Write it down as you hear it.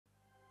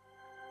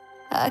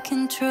I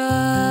can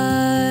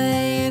try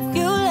if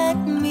you let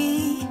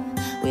me.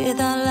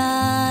 Without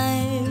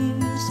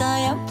lives I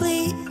am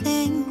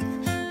bleeding.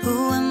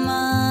 Who am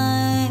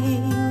I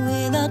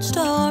without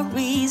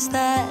stories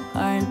that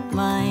aren't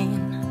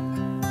mine?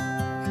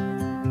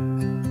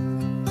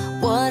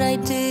 What I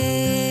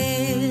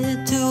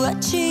did to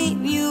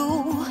achieve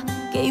you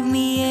gave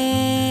me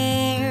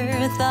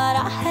air, thought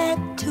I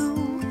had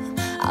to.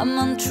 I'm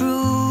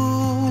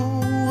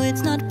untrue,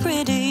 it's not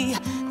pretty,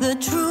 the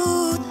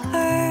truth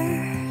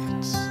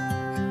hurts.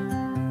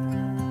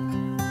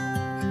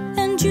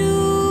 And you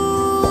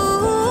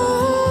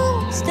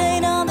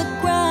stayed on the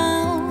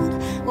ground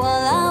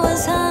while I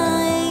was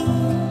high.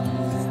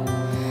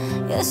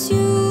 Yes,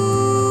 you've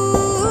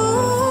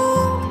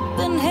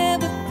been here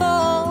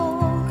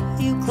before,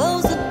 you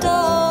closed the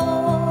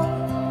door.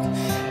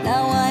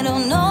 Now I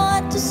don't know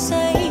what to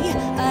say,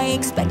 I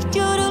expect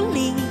you to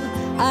leave.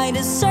 I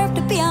deserve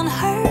to be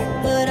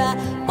unheard, but I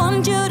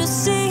want you to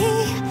see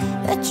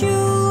that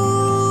you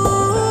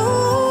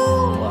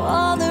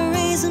are the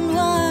reason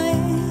why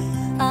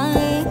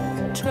I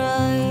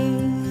try.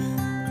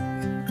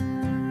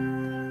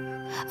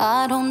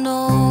 I don't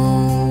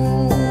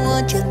know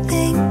what you're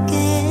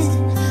thinking,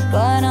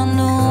 but I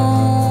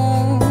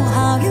know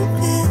how you're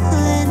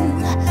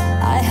feeling.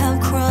 I have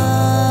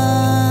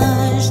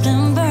crushed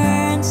and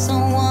burned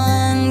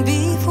someone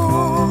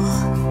before,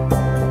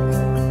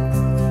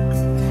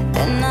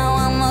 and now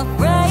I'm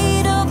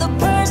afraid of the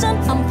person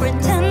I'm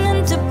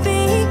pretending to be.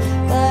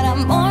 But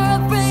I'm more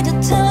afraid to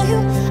tell you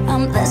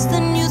I'm less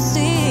than you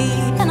see.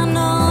 And I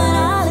know when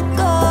I let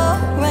go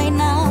right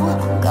now,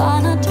 I'm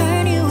gonna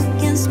turn you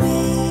against me.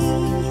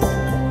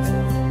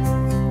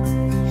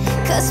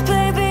 'Cause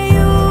baby,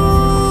 you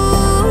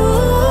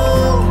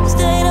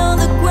stayed on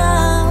the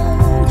ground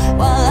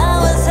while I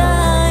was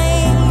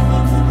high.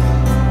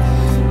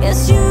 Yes,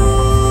 you've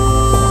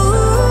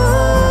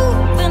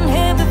been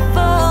here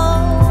before,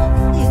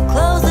 you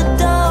closed the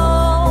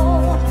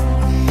door.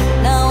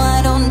 Now I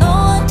don't know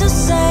what to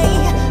say,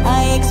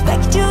 I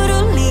expect you to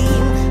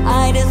leave.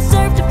 I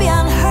deserve to be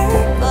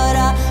unheard, but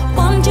I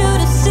want you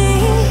to see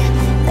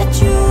that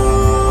you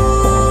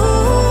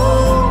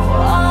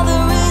are the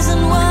reason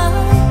why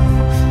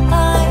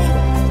I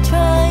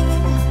try.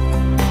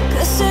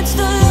 'Cause it's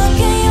the look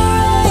in your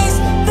eyes,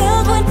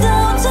 filled with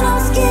doubts and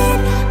I'm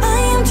scared. I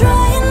am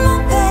trying my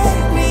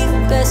very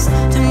best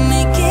to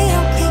make it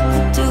okay,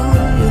 but do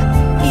you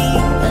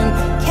even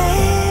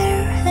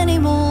care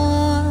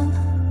anymore?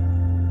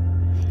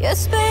 Yes,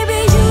 baby,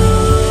 you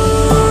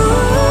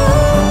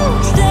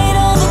stayed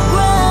on the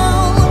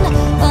ground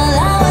while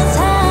I was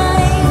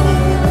high.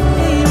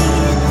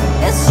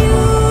 Yes,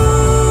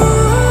 you've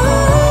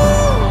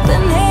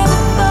been here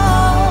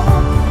before,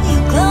 you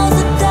closed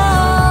the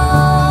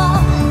door.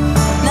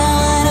 Now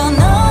I don't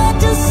know what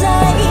to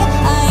say,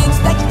 I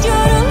expect you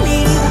to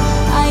leave.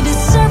 I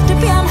deserve to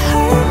be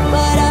unheard,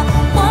 but I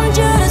want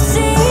you to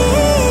see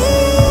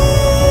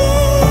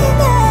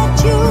that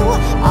you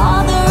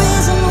are the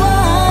reason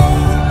why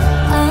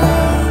I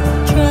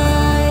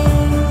try.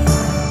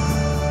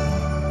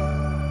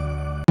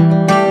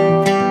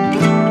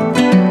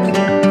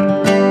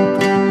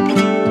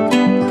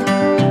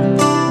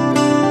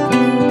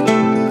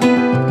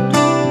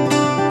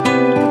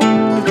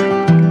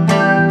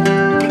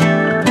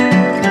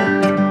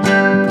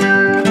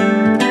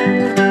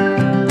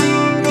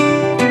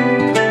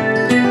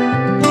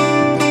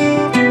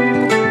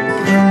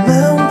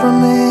 Remember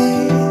me,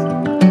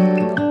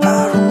 I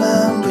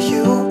remember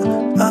you.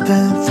 I've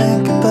been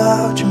thinking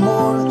about you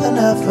more than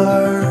ever.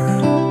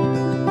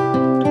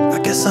 I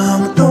guess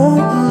I'm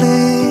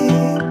lonely,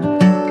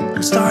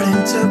 I'm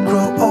starting to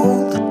grow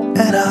old,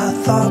 and I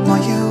thought my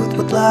youth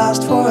would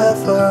last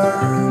forever.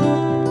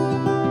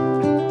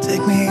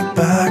 Take me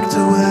back to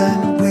when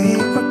we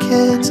were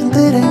kids and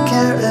didn't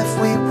care if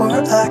we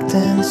were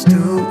acting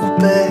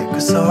stupid,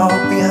 'cause all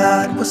we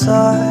had was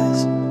us.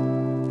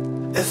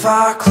 If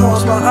I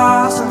close my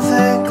eyes and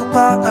think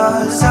about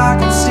us, I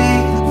can see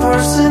the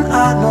person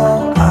I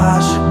know I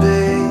should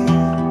be.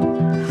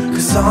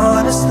 'Cause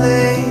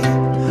honestly,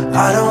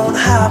 I don't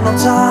have no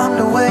time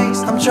to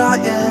waste. I'm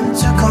trying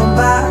to come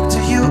back to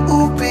you,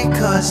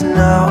 because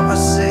now I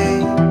see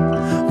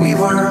we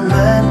were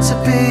meant to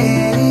be.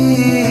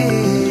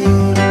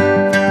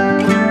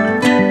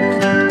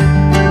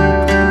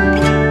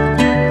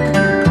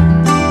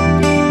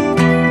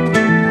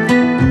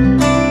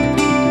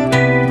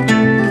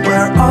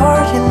 Where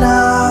are you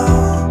now?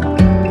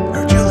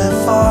 Heard you live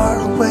far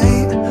away,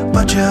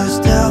 but just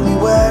tell me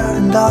where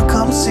and I'll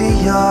come see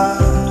ya.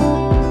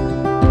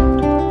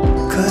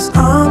 'Cause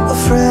I'm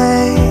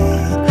afraid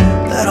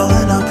that I'll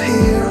end up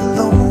here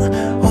alone.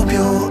 Hope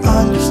you'll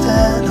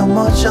understand how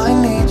much I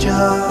need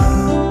ya.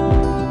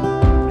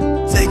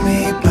 Take me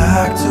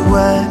back to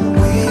when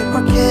we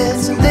were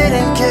kids and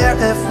didn't care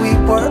if we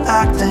were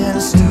acting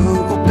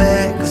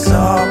stupid, 'cause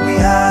all we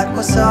had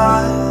was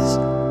us.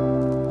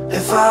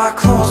 If I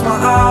close my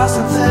eyes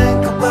and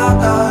think about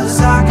us,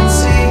 I can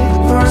see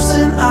the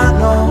person I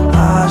know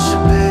I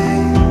should be.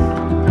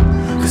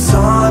 'Cause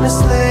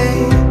honestly,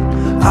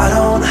 I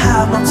don't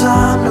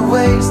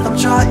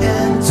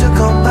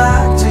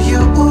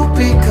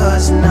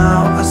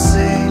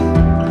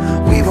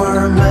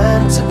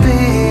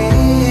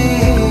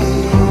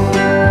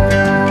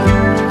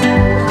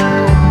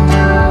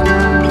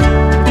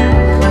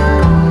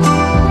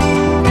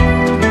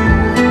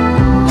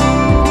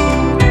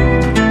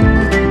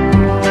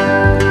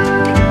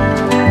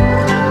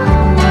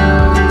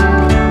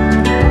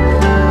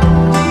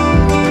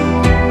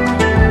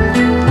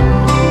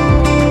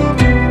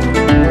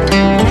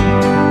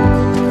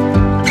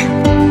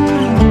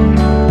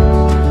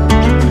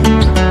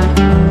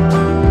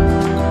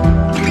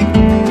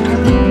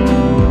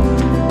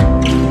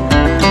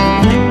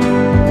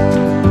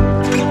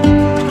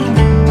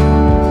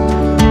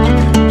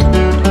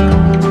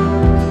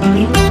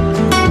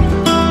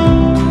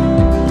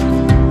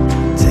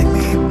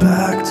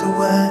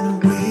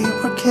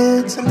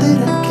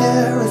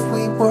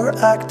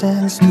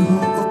acting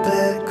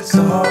stupid, 'cause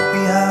all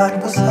we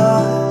had was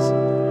us.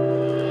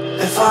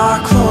 If I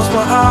close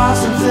my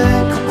eyes and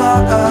think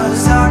about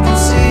us, I can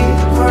see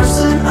the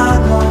person I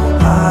know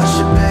I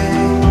should be.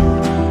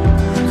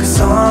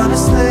 'Cause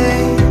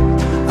honestly,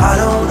 I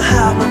don't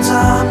have no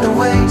time to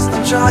waste.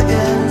 I'm trying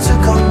to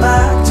come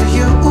back to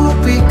you,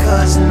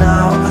 because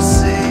now I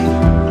see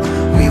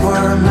we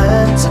were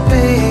meant to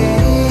be.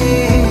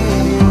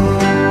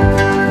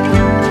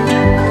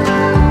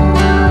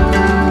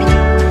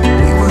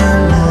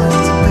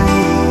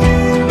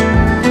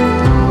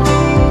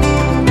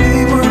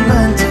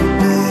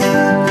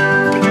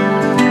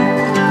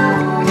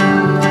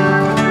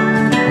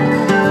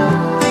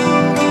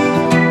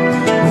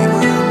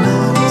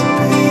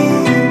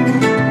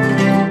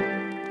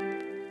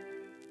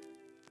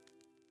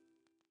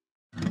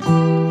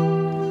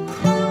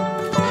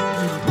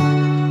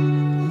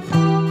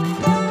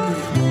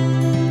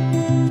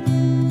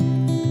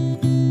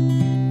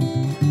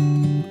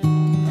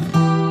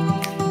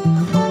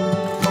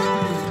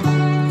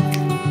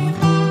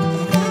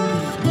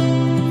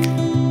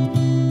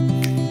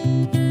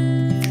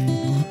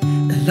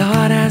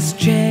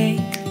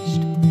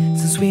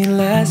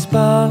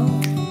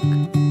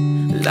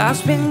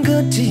 Life's been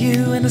good to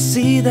you, and I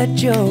see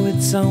that you're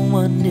with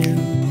someone new.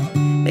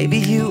 Maybe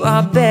you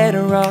are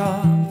better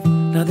off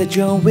now that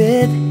you're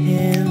with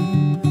him.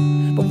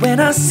 But when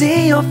I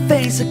see your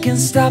face, I can't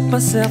stop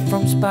myself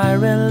from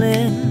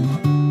spiraling.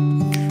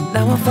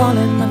 Now I'm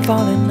falling, I'm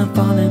falling, I'm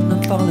falling,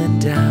 I'm falling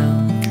down.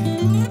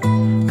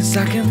 'Cause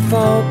I can't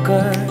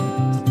focus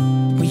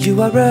when you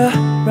are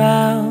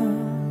around.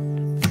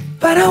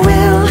 But I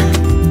will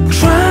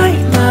try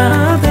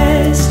my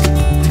best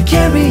to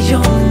carry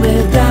on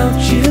without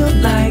you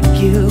like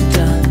you've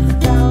done.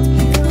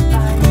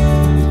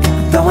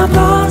 Though I'm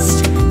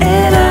lost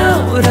and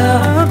out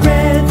of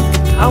breath,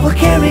 I will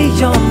carry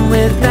on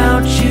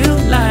without you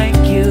like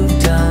you've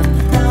done.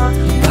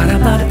 But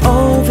I'm not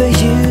over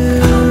you.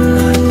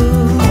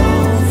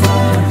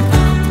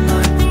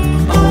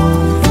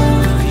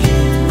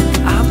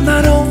 I'm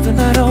not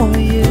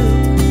over you.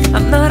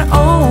 I'm not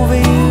over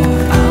you.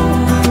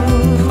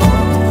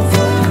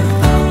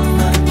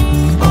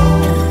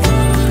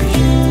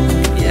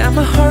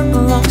 My heart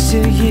belongs to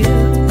you.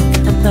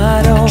 I'm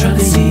not over. I'm trying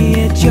to see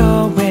it your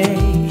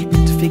way,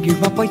 to figure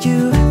out why you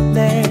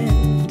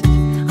left.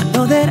 I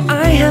know that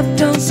I have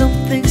done some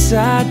things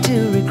I do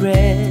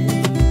regret,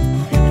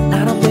 and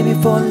I don't blame you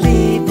for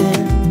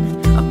leaving.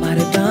 I might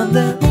have done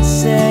the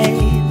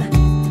same,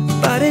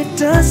 but it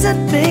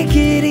doesn't make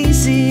it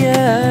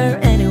easier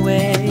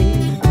anyway.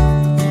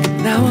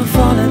 Now I'm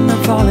falling,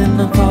 I'm falling,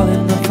 I'm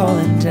falling, I'm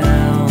falling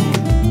down.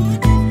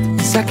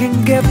 I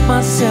can get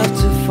myself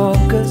to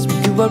focus when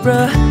you are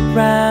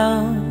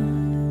around.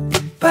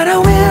 But I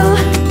will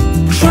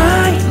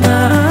try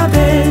my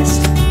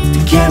best to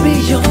carry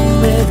on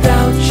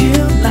without you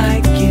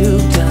like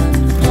you've done.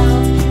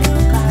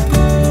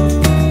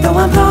 Though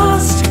I'm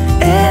lost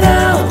and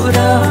out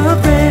of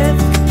breath,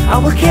 I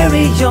will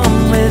carry on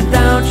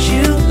without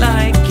you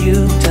like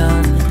you've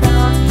done.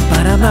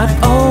 But I'm not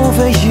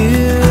over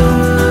you.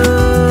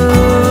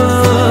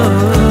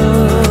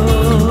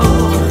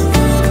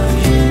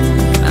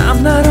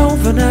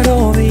 Not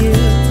over you.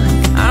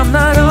 I'm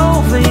not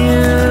over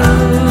you.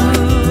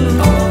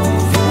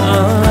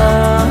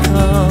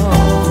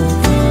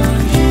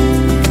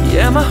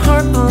 Yeah, my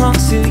heart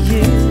belongs to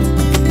you,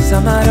 'cause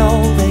I'm not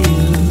over you.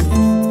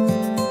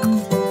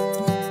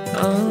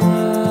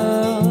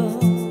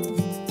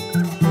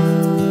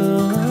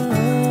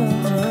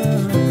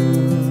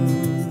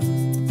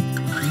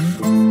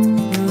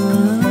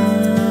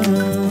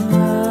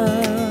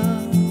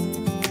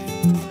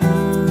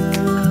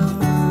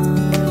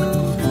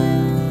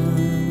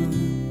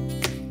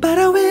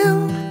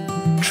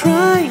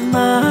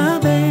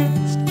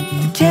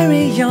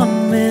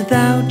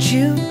 Without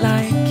you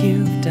like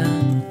you've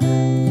done.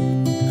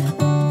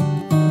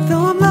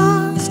 Though I'm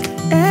lost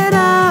and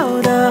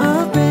out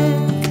of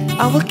breath,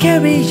 I will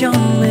carry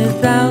on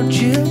without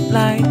you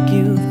like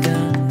you've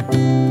done.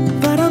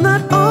 But I'm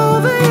not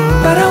over you.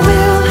 But I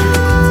will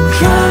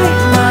try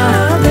my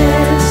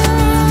best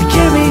to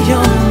carry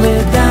on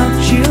without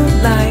you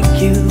like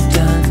you've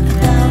done.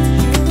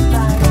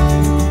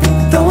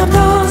 Though I'm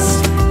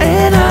lost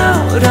and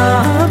out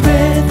of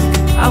breath,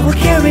 I will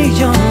carry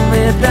on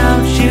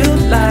without you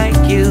like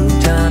you've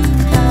done.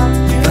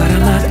 But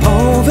I'm not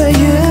over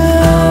you.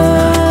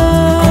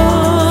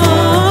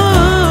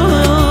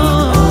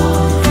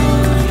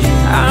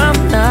 I'm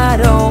not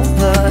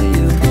over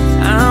you.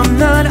 I'm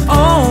not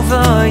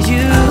over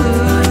you.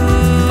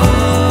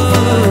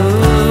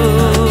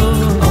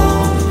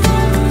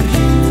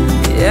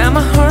 Yeah,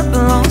 my heart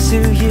belongs to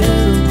you.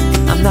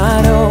 I'm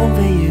not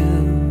over you.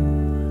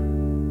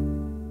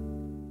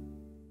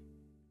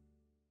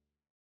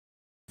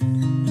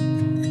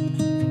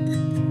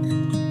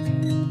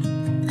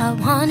 I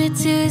wanted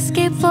to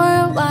escape for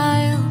a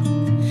while.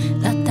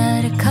 Thought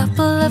that a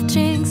couple of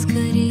drinks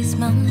could ease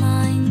my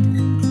mind.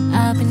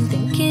 I've been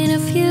thinking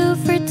of you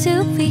for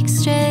 2 weeks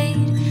straight.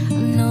 I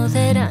know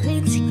that I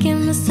need to get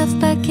myself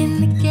back in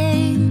the game.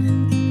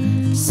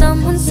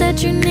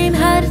 said your name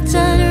had to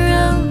turn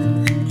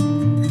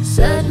around.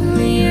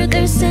 Suddenly you're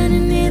there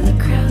standing in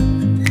the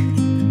crowd.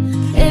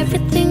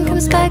 Everything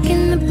comes back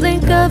in the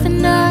blink of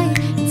an eye.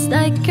 It's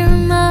like you're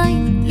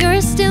mine,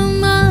 you're still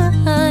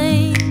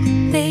mine.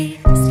 We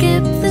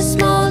skip the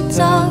small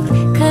talk,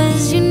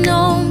 cause you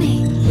know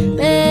me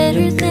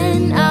better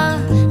than I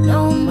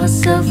know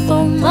myself.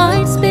 Oh,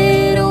 mine's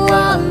been a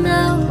while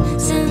now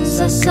since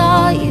I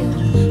saw you,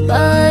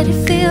 but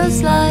it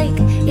feels like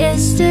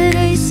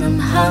yesterday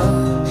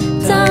somehow.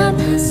 Time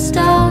has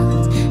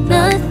stopped,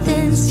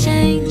 nothing's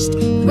changed,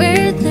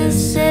 we're the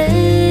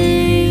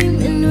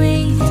same. And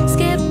we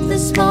skip the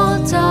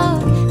small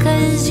talk,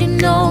 cause you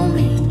know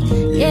me,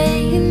 yeah,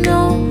 you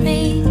know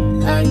me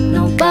like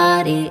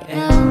nobody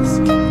else.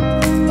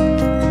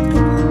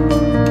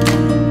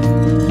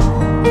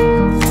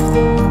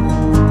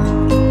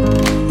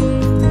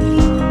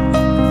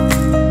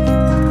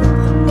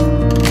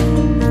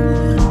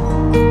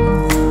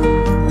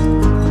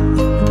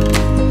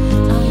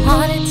 I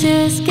wanted to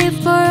escape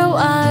for a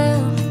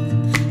while.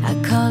 I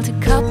called a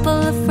couple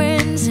of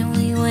friends and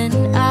we went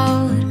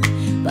out,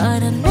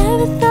 but I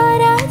never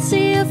thought I'd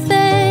see your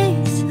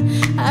face.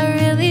 I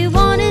really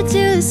wanted to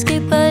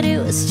escape, but it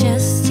was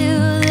just too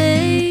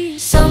late.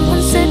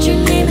 Someone said your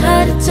name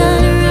had to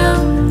turn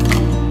around.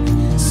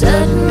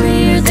 Suddenly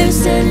you're there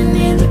standing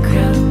in the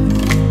crowd.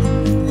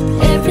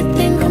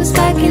 Everything comes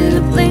back in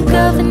the blink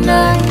of an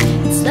eye.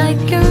 It's like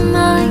you're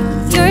mine,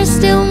 you're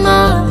still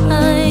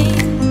mine.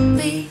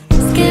 We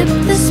skip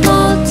the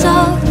small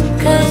talk,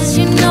 cause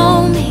you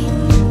know me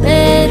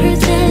better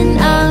than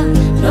I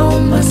know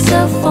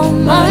myself. Oh,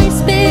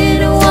 mine's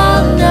been a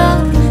while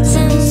now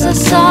since I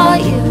saw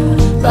you,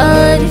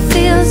 but it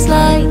feels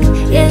like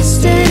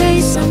yesterday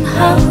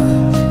somehow.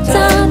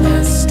 Time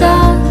has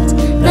stopped,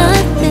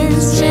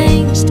 nothing's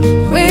changed,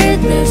 we're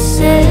the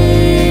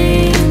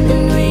same.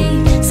 And we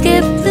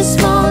skip the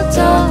small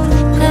talk,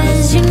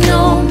 cause you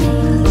know me,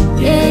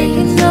 yeah,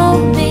 you know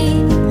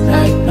me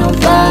like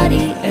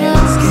nobody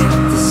else. Skip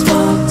the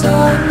small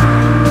talk.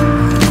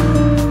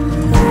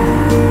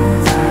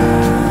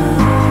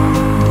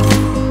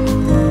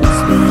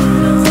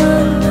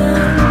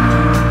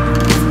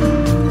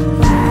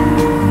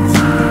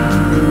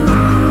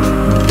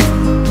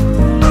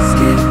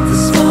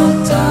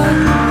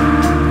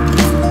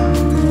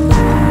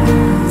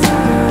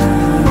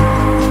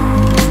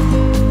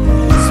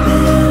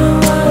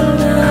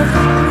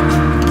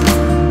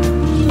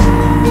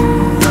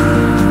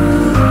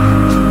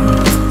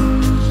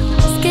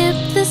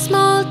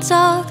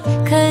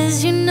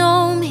 Cause you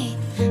know me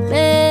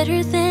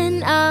better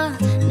than I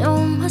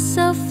know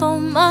myself. Oh,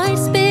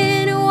 mine's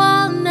been a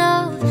while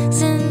now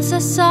since I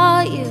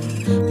saw you,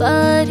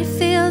 but it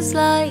feels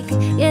like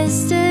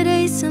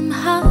yesterday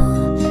somehow.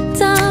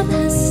 Time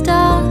has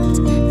stopped,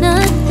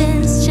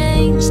 nothing's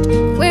changed,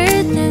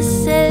 we're the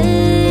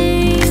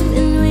same.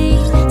 And we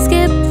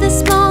skip the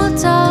small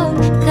talk,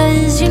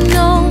 cause you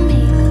know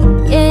me,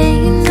 yeah,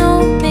 you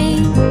know me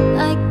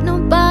like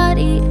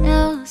nobody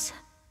else.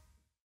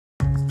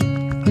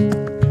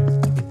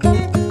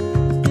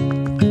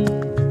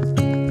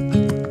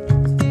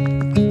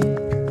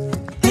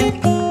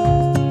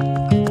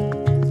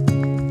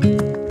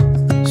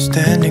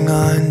 Standing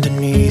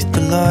underneath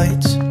the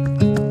lights,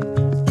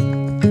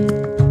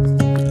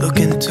 look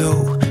into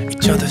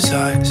each other's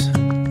eyes.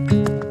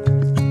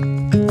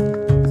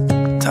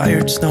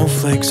 Tired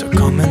snowflakes are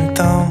coming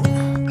down,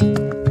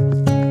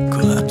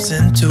 collapse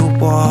into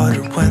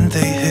water when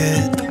they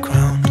hit the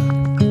ground.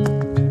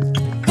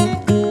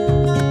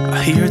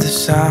 I hear the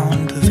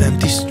sound of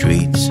empty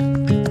streets, and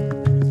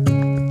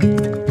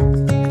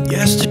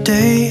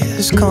yesterday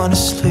has gone to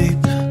sleep.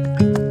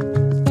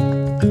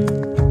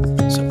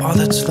 All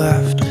that's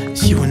left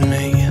is you and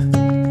me.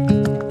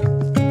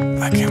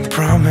 I can't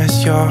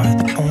promise you're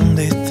the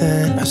only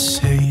thing I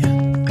see.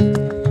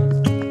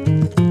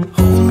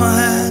 Hold my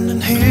hand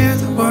and hear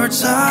the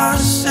words I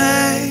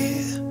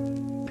say.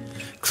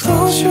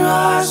 Close your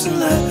eyes and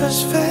let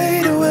us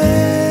fade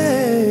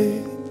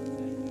away.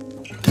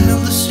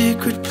 Build a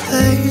secret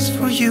place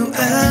for you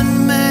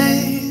and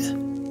me,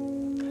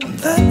 and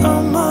let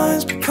our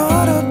minds be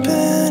caught up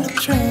in a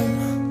dream.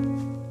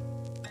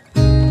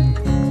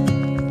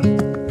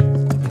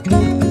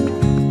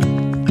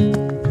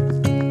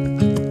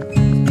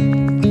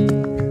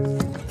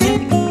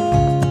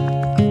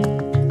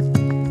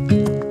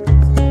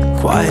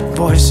 Quiet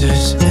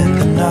voices in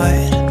the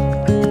night,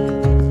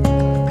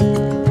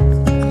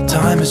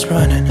 time is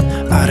running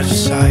out of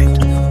sight.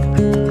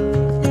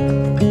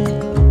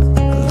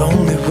 A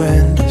lonely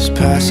wind is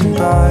passing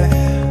by,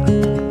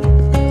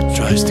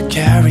 tries to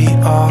carry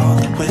all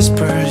the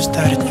whispers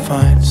that it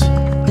finds.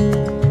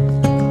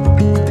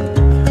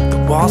 The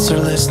walls are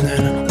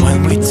listening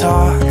when we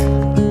talk,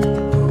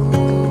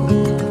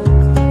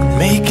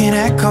 making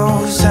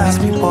echoes as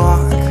we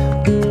walk.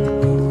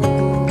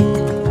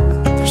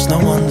 There's no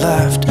one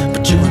left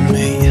but you and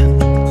me.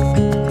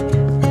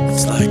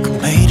 It's like a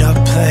made-up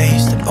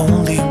place that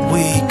only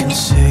we can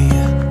see.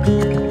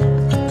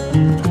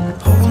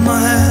 Hold my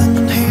hand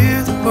and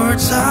hear the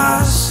words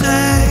I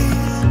say.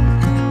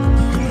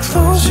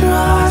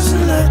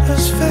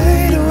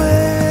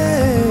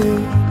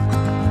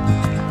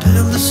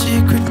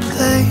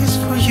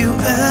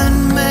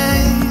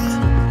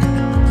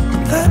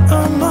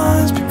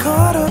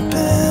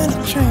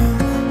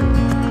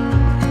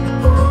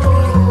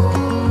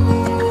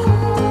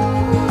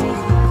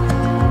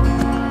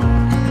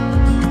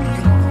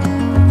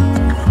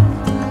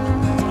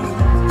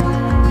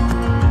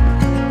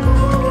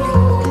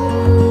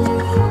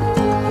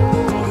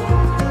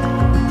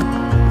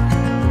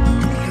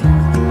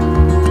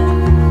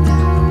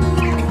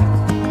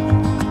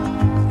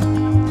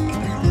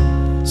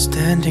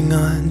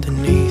 Sitting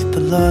underneath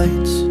the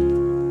lights,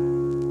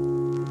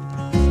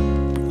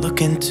 look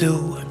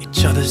into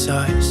each other's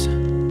eyes.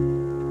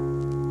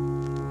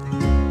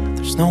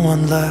 There's no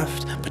one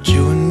left but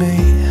you and me.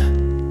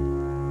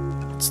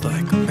 It's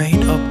like a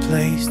made-up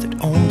place that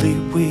only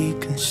we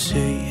can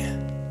see.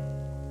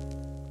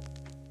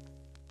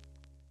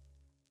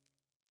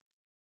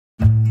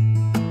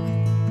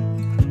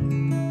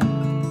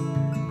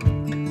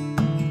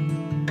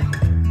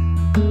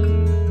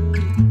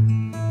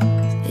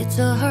 It's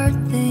a hard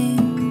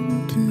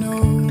thing to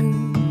know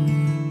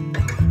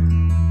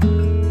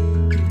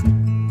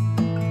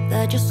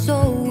that your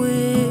soul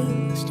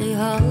will stay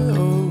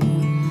hollow.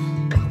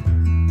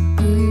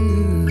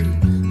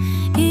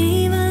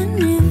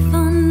 Even if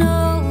I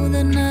know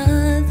that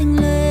nothing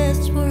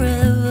lasts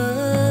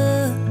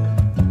forever,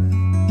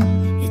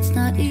 it's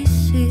not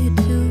easy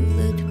to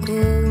let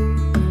go.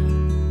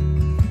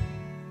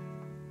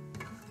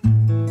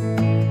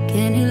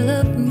 Can you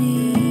love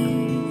me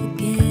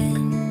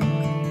again?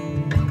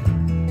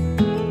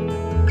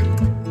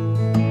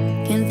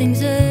 Can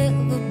things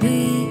ever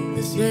be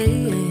the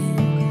same?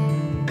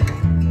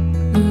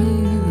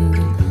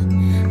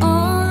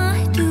 All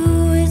I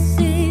do is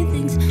see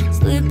things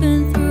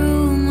slipping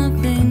through my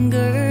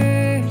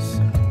fingers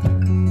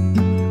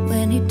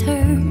when he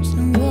turns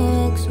and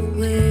walks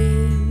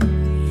away.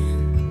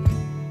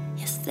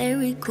 Yes, there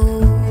he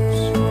goes.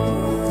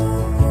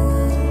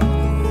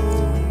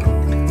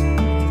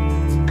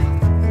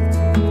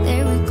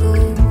 There he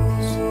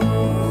goes.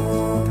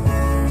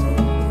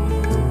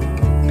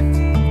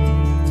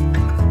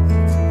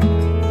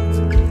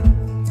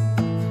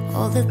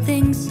 All the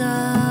things I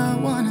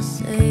wanna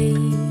say,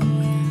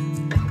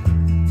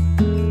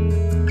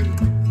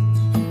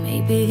 and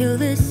maybe he'll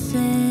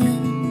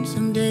listen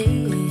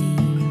someday.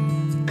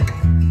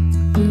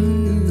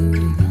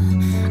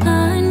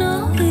 I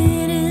know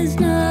it is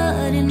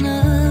not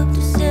enough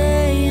to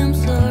say I'm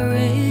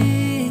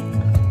sorry.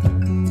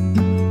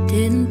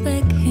 Didn't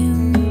beg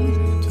him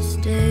to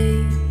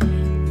stay,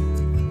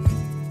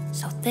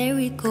 so there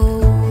he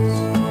goes.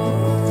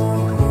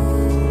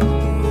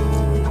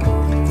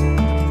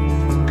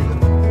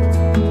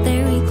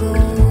 There he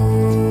goes.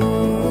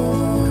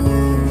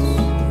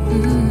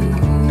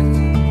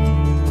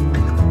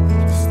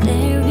 Yes,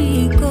 there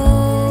he goes.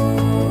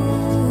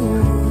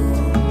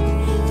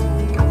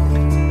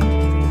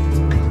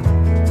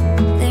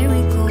 There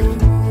he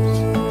goes.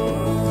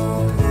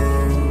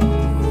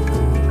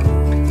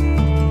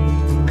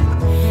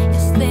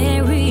 Yes,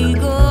 there he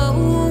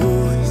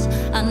goes.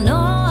 I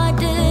know I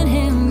did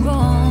him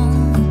wrong.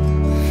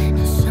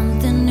 Now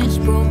something is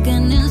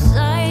broken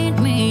inside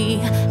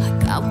me. I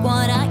got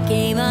what I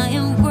gave. I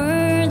am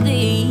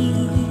worthy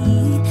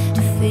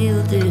to feel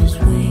this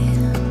way.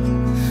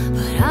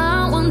 But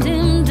I want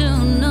him to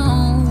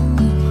know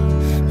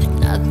that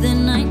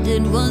nothing I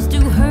did was to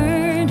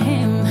hurt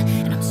him.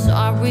 And I'm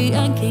sorry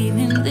I gave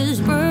him this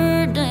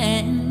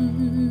burden.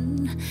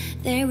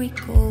 There he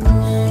goes.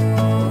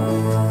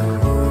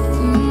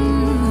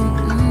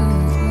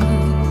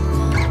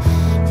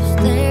 Yes,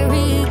 there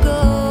he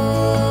goes.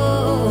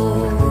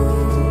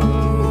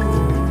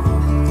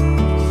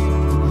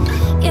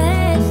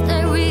 Yes,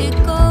 there he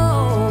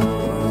goes.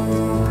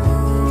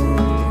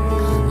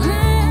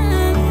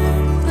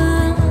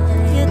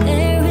 Yeah,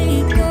 there he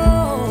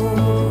goes.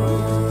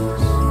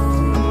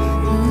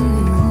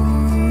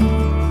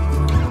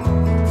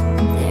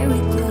 There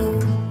he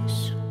goes.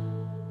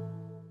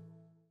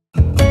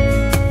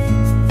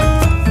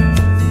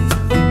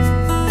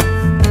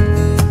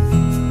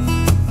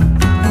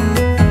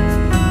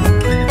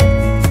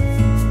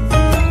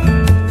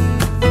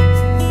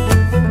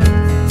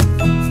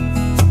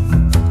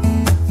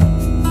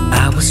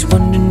 I was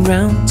wandering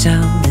round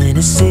town in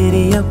a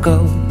city of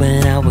gold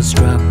when I was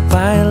struck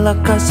by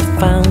luck 'cause I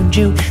found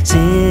you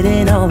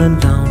sitting all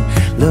alone,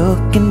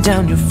 looking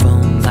down your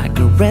phone like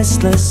a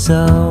restless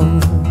soul.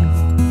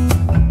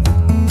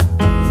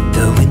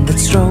 The wind that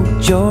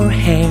stroked your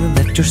hair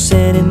left your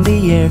scent in the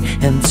air,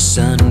 and the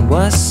sun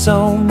was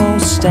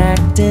almost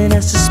acting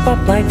as a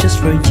spotlight just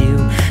for you,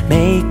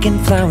 making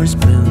flowers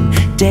bloom.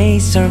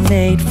 Days are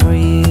made for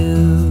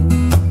you.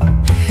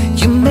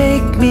 You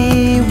make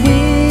me weak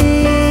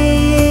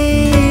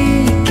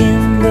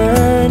in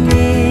the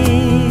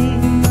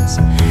knees,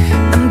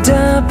 and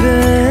I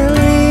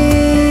believe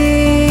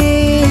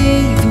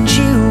in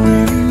you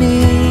and me.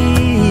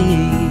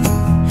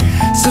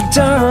 So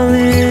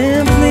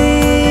darling,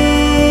 please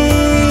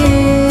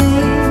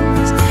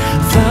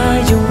fly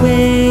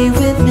away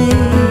with me,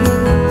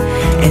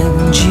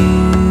 and you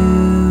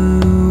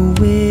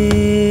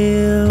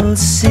will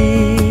see.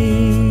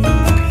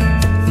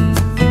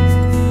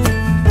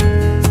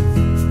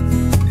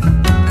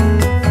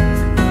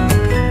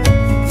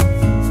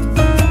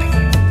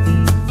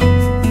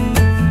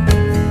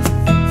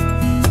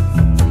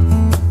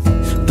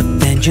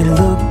 You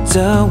looked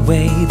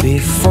away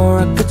before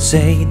I could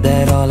say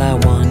that all I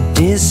want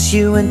is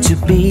you and to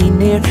be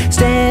near.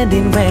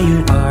 Standing where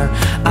you are,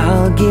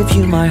 I'll give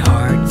you my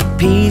heart,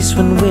 peace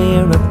when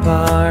we're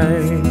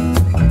apart.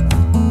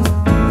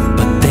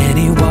 But then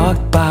he walked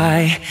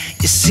sky.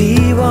 You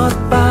see,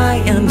 walked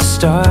by and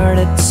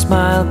started to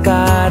smile,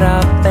 got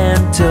up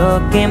and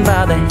took him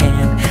by the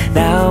hand.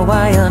 Now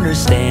I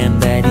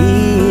understand that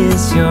he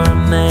is your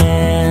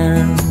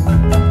man.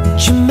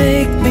 You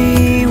make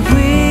me weak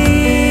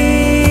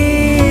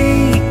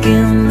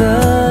in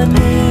the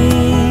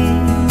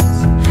knees,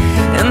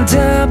 and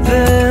I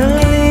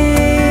believe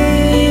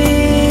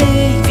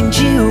in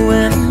you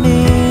and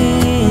me.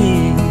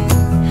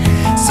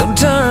 So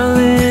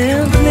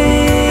darling,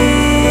 please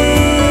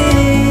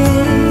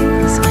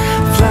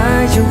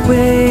fly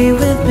away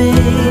with me,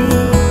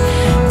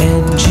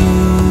 and you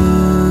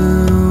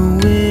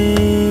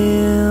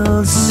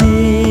will see.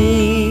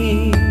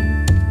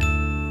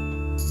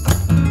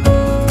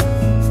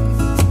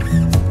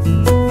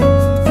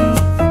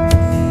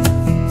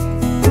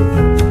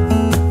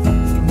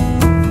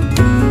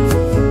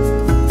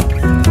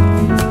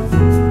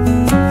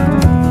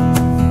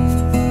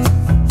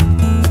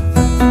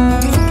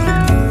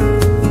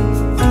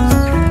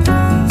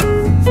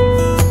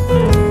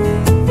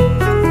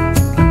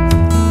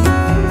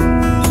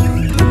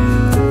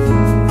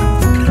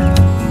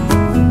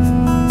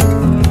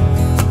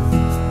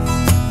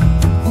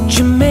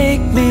 You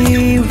make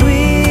me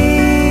weak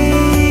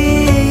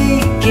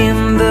in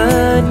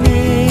the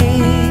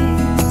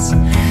knees,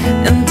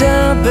 and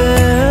I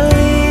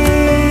believe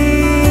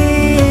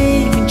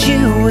in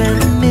you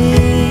and me.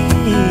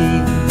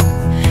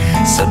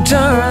 So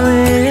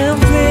darling,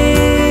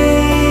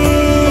 please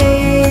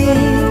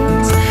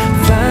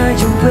fly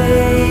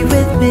away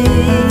with me,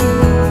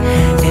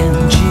 and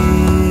you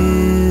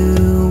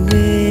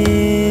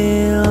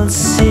will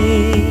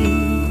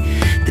see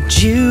that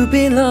you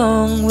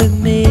belong with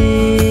me.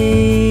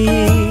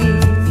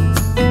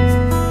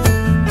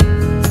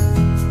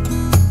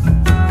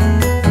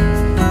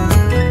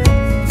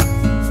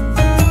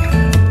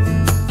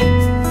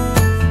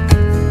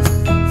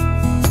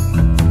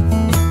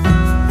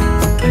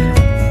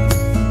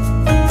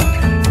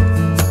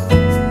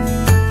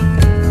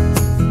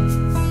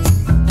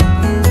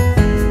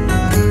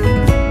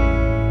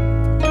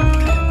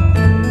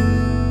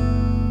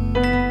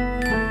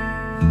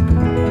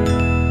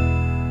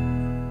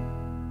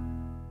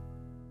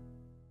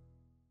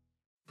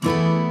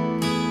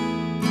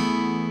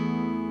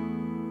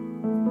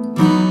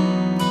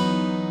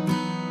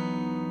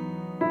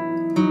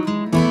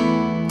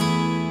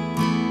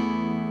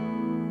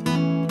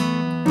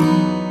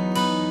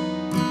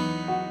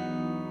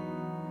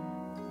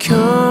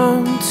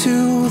 Come to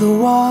the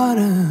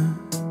water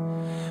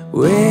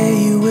where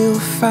you will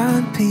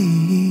find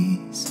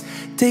peace.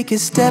 Take a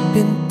step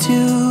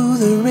into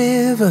the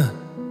river,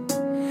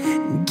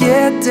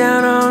 get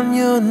down on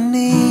your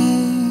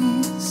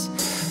knees.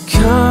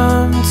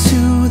 Come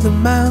to the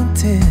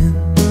mountain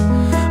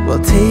while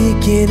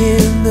taking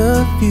in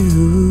the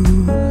view.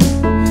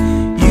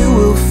 You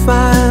will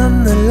find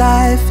that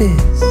life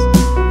is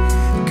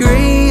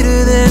greater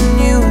than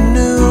you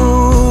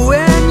knew.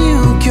 When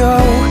you go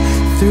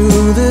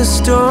through the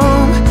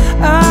storm,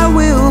 I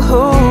will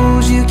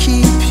hold you,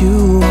 keep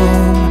you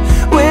warm.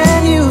 When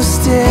you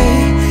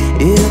stay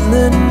in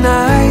the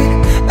night,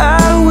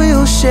 I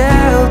will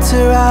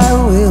shelter, I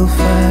will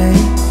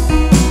fight,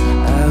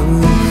 I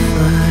will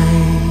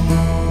fight.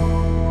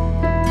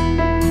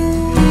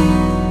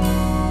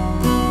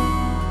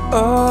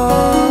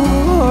 Oh,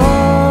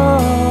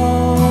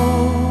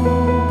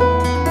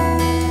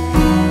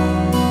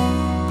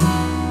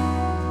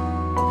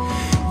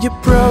 you're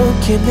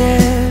broken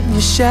and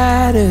you're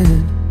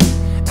shattered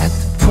at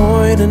the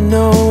point of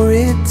no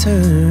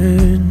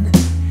return.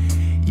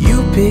 You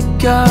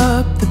pick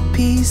up the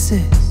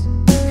pieces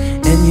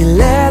and you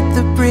let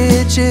the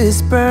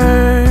bridges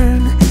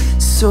burn.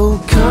 So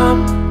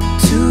come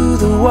to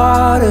the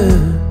water,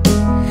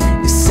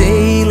 you're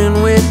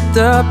sailing with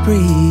the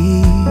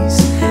breeze.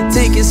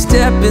 Take a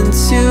step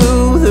into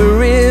the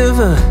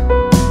river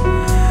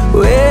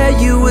where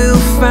you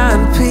will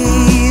find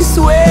peace.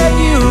 When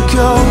you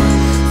go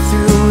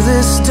through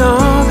the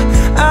storm,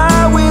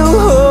 I will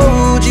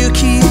hold you,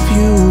 keep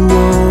you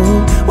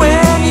warm.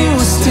 When you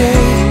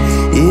stay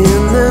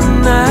in the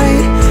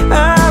night,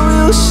 I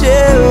will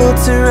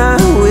shelter, I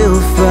will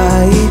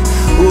fight.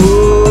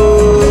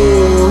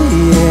 Oh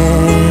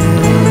yeah,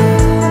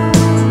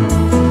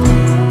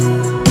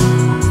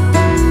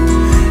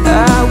 I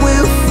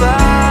will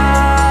fight.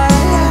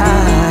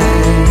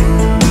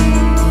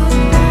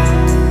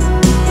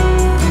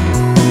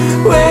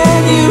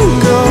 When you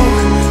go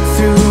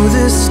through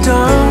the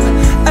storm,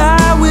 I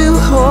will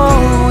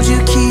hold you,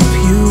 keep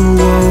you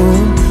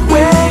warm.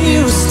 When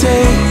you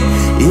stay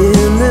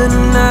in the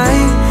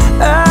night,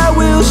 I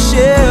will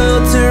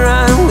shelter,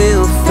 I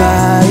will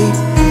fight,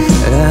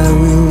 I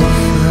will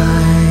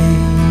fight.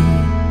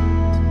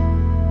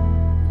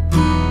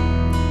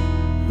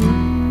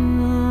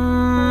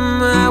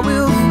 I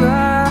will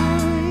fight.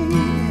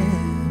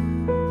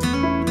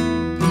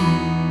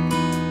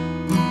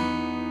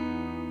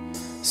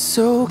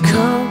 So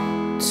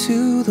come to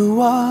the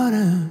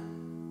water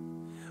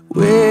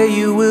where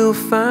you will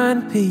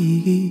find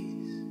peace.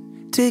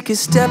 Take a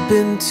step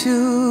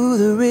into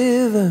the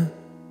river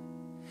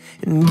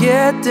and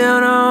get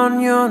down on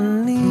your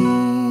knees.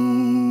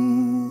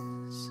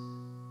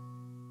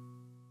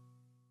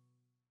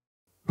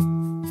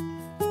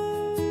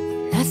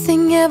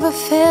 Nothing ever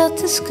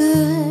felt as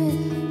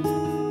good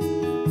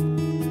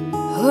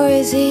or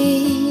as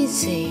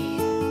easy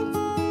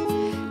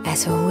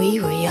as when we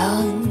were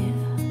young.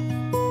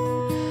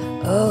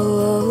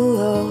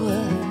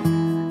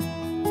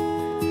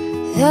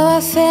 Though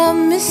I felt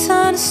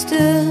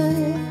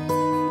misunderstood,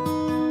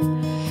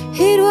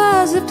 it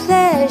was a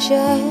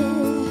pleasure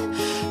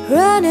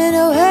running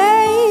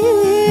away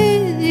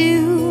with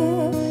you.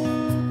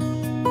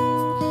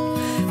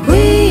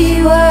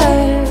 We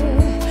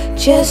were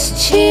just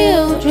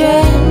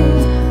children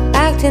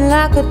acting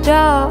like a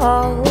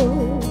doll,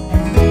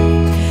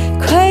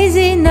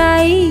 crazy,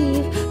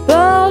 naive,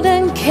 bold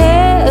and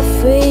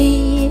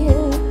carefree.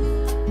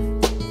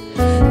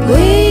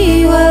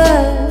 We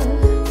were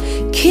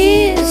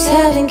kids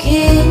having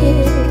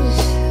kids,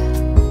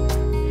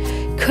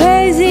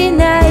 crazy,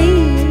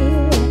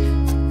 naive.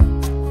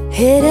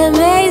 It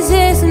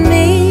amazes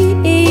me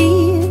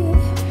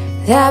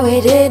that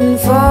we didn't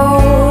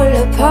fall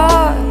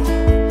apart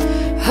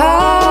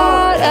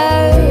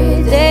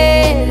harder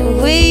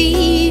than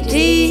we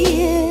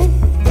did.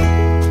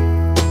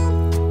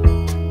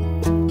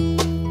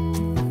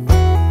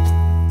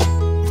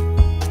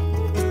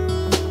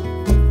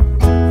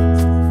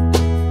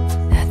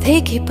 Now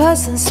they keep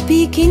us on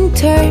speaking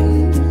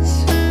terms.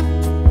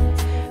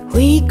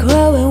 We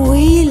grow and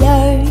we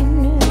learn.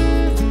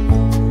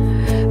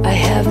 I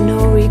have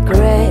no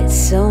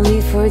regrets,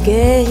 only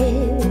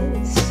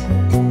forgets.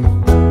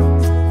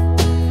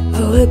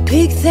 Oh, a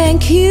big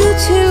thank you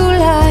to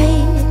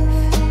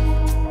life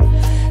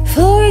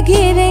for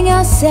giving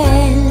us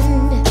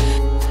end.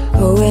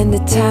 Oh, when the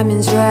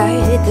timing's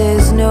right,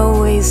 there's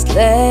no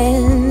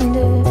wasteland.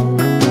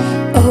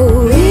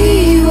 Oh,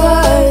 we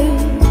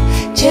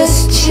were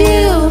just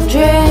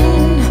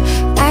children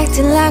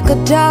acting like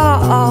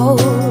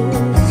adults,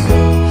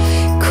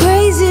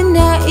 crazy,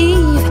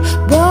 naive,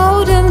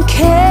 bold and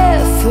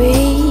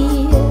carefree.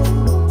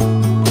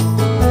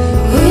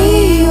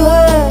 We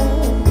were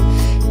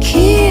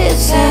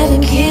kids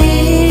having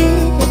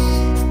kids,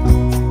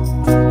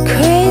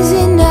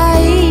 crazy,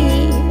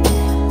 naive.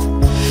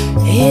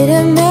 It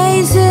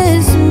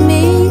amazes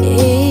me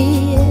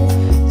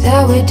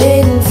that we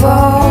didn't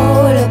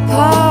fall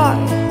apart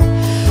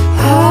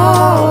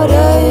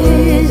harder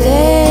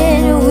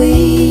than we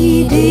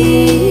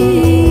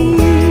did.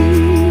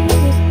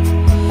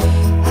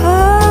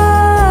 Oh,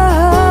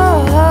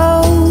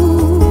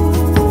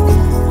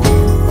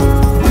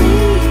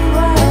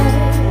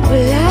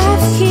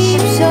 life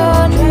keeps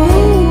on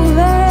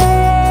moving.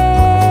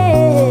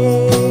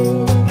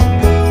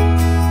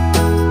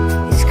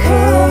 It's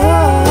cold.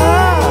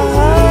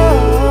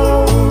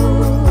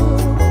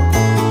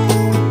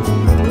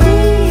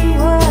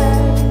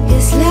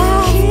 Yes,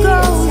 life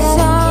goes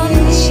on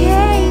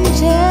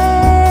changing.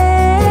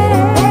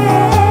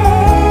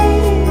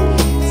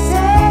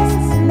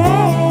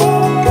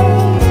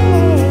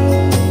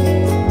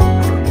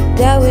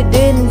 That we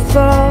didn't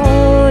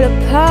fall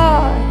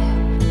apart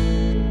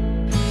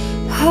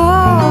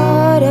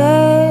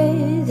harder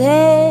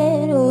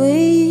than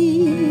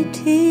we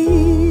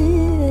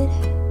did.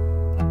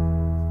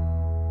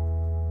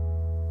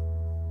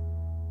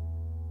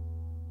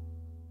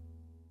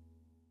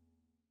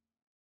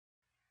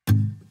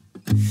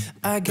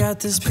 I got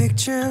this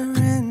picture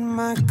in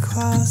my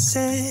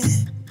closet.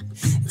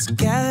 It's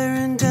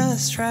gathering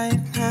dust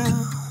right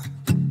now,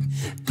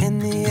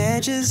 and the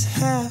edges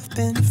have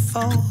been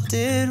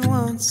folded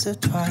once or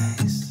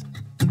twice.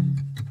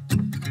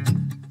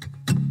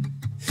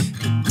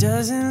 It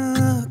doesn't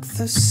look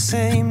the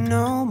same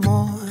no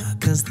more,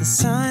 'cause the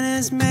sun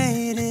has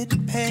made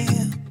it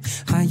pale.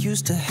 I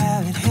used to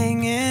have it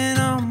hanging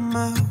on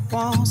my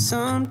wall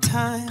some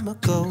time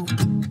ago.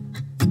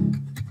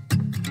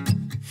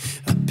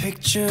 A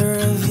picture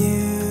of you.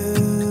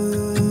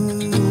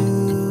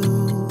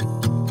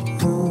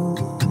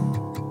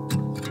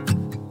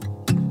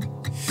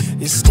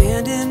 You're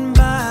standing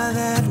by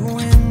that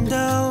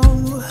window,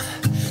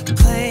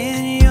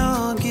 playing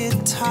your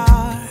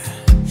guitar.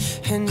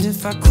 And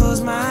if I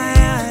close my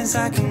eyes,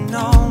 I can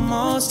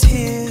almost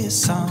hear your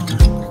song.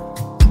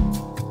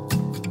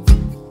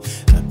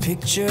 A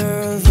picture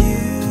of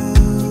you.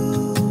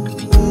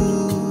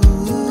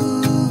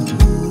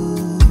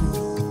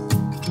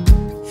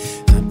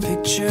 A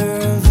picture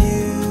of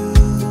you.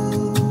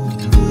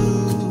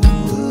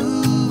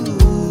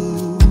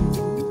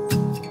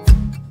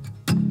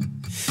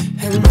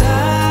 And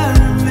I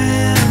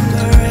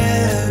remember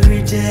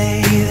every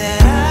day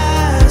that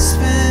I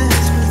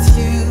spent with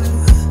you,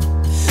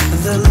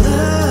 the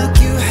look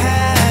you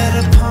had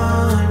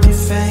upon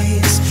your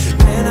face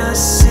when I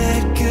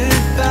said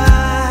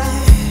goodbye.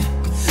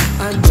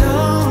 I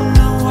don't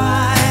know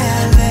why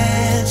I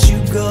let you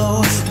go,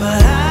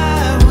 but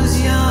I was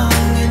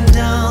young and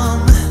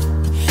dumb,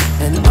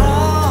 and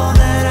all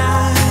that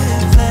I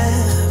have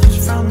left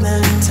from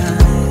that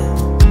time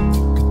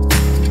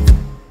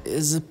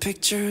is a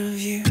picture of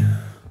you.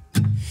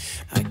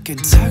 I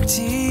could talk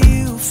to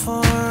you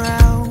for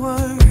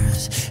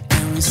hours,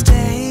 and we'd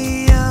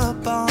stay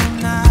up all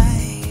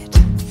night.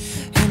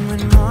 And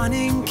when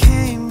morning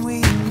came,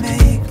 we'd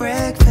make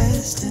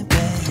breakfast in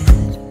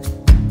bed.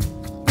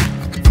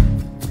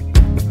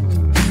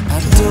 I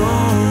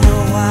don't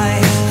know why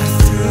I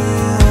threw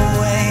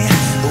away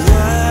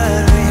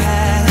what we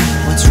had.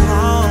 What's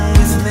wrong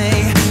with me?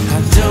 I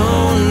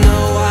don't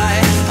know why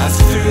I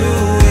threw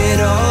it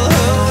all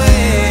away.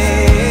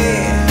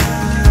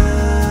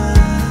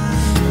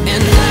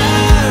 And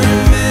I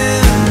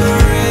remember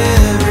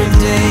every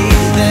day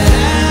that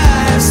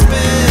I've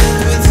spent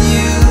with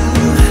you,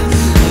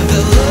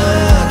 the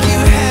look you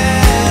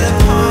had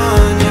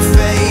upon your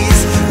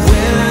face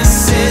when I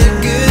said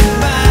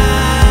goodbye.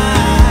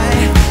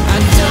 I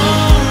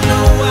don't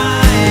know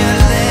why I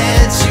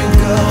let you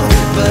go,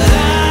 but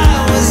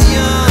I was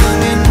young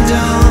and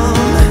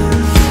dumb,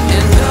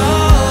 and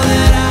all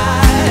that I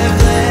have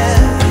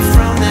left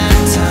from that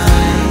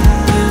time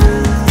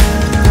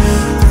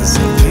is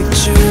a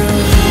picture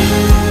of you.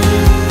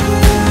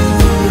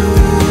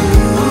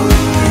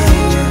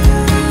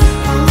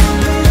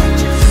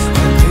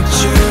 A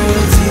picture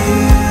of you.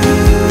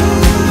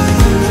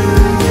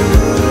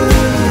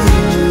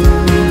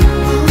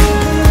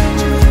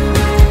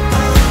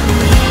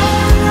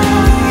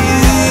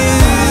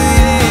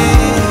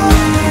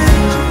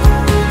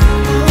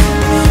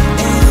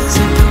 It's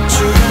a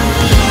picture of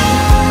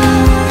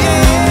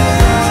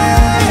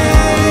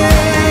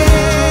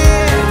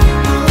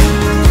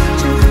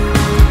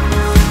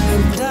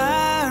And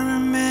I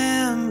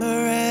remember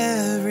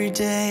every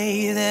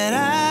day that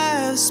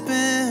I've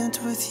spent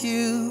with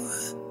you,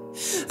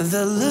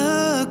 the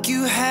look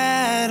you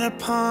had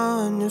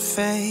upon your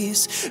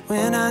face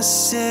when I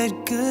said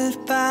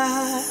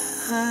goodbye.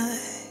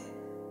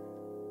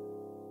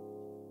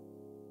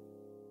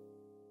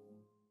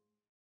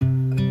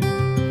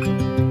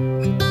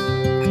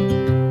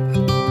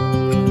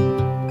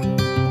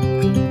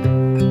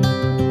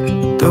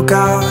 Look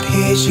out,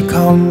 here she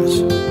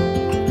comes,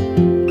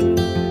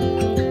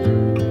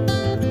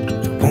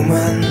 the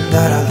woman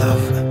that I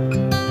love.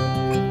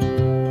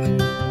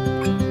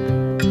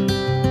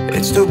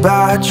 It's too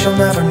bad she'll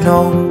never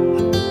know.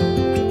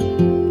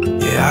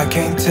 Yeah, I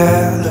can't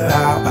tell her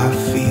how I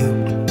feel,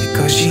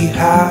 because she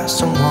has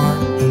someone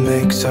who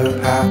makes her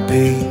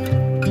happy.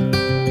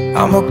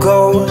 I'm a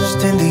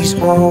ghost in these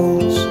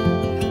walls,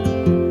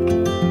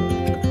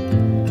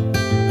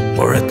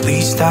 or at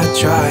least I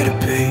try to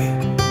be.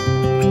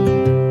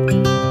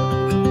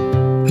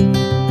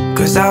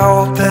 'Cause I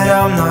hope that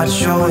I'm not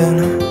showing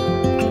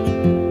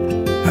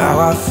how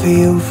I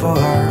feel for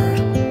her,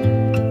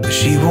 but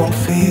she won't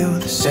feel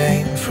the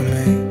same for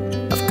me.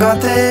 I've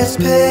got this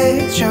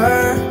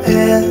picture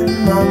in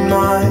my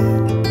mind.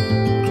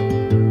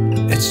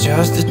 It's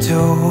just the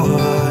two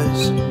of us,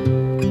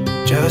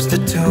 just the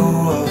two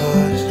of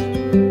us.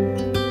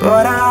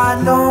 But I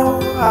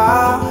know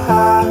I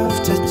have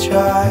to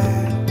try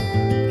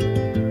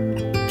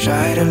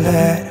to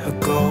let her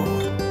go,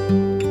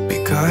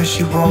 because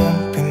she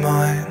won't be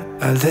mine.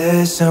 I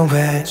listen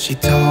when she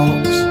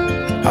talks,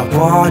 I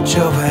watch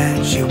her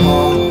when she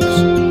walks.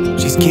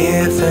 She's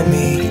giving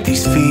me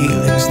these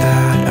feelings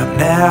that I've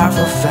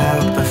never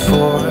felt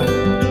before,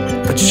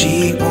 but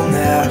she will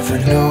never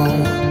know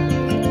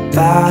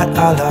that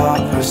I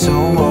love her so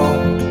well.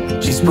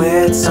 She's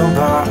with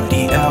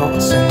somebody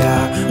else, and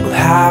I will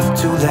have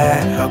to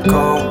let her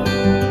go.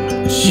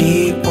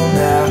 She will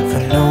never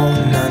know,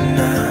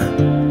 nah-nah,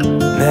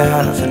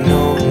 never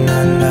know,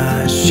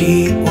 nah-nah. She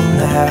will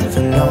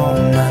never know,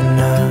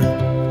 nah-nah,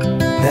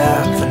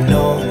 never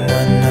know,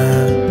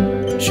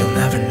 nah-nah. She'll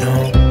never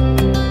know.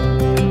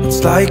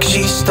 It's like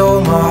she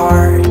stole my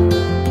heart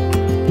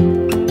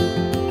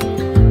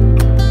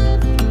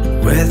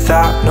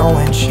without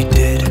knowing she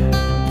did.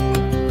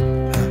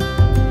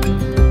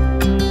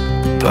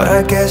 But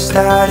I guess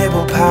that it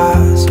will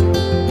pass.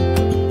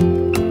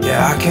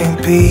 Yeah, I can't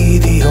be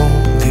the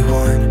only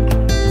one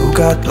who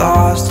got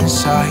lost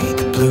inside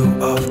the blue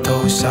of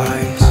those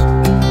eyes.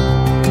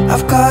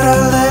 I've gotta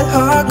let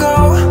her go,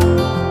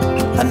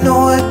 I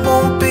know it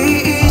won't be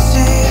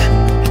easy.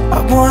 I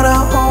wanna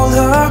hold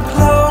her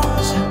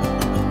close,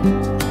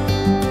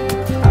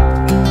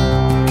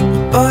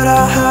 but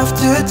I have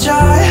to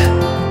try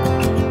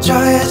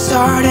as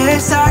hard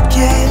as I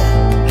can,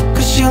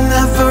 'cause she'll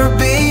never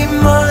be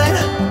mine.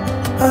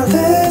 I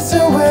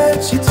listen when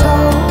she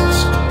talks,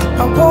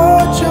 I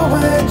watch her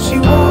when she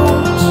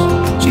walks.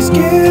 She's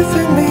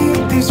giving me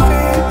these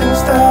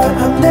feelings that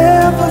I've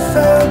never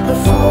felt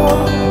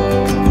before.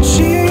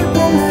 She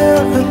will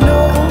never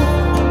know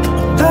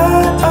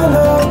that I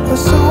love her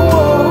so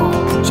well.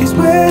 She's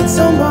with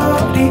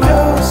somebody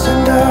else,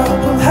 and I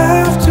will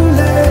have to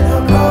let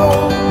her go.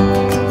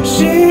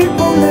 She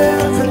will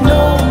never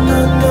know,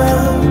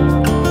 nah-nah,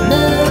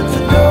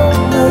 never know,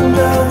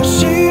 nah-nah.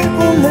 She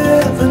will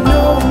never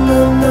know,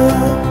 nah-nah,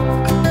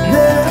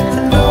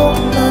 never know,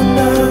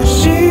 nah-nah.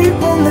 She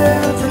will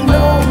never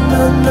know,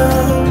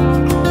 nah-nah,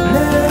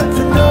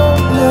 never know,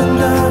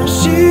 nah-nah.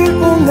 She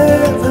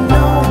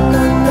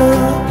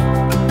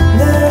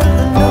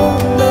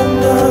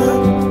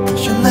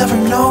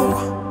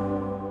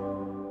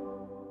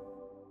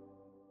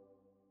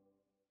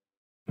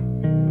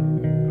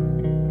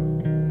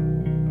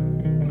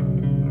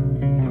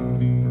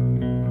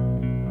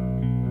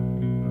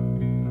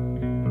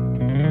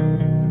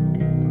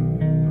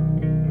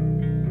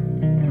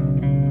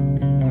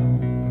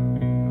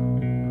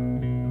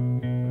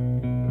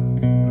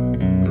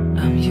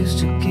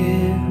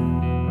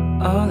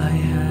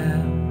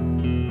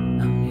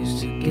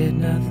get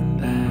nothing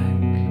back.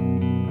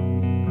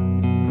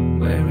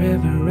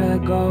 Wherever I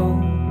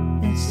go,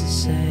 it's the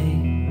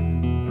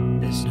same.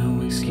 There's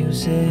no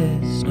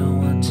excuses, no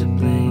one to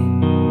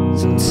blame.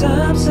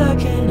 Sometimes I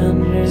can't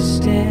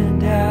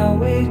understand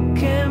how it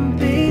can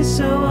be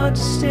so hard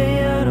to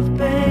stay out of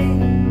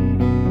pain.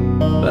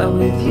 But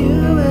with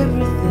you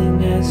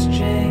everything has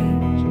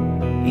changed,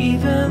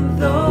 even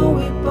though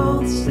we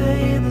both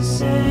stay the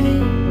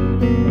same.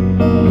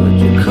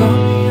 Would you call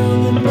me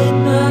on the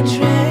midnight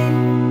train?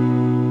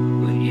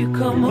 Would you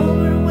come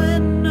over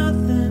when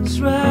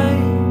nothing's right?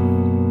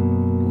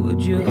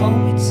 Would you hold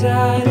me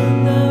tight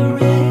in the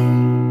rain,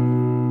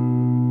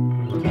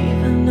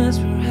 even as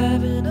we're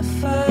having a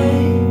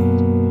fight?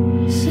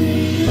 Say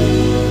you,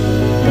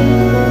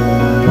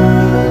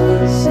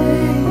 say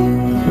you,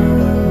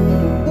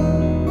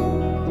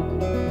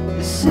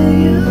 say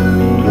you.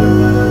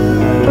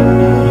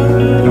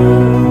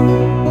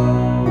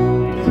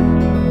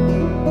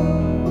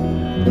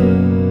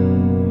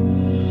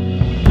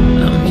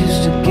 I'm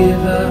used to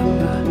give up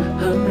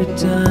 100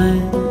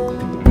 times.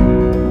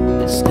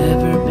 It's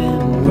never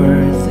been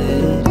worth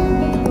it,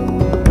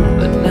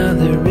 but now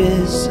there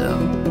is so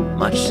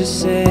much to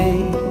say.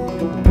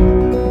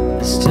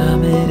 This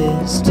time it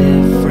is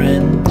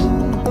different.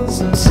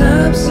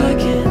 Sometimes I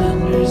can't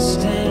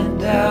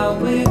understand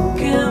how it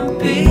can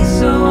be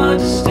so hard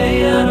to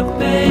stay out of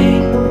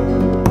pain.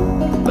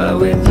 But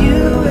with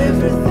you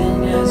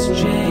everything has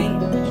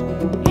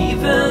changed,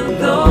 even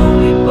though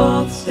we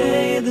both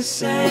stay the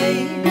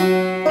same.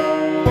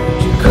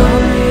 Would you call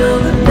me on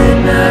the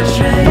midnight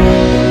train?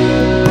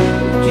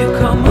 Would you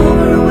come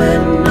over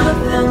when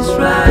nothing's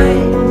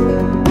right?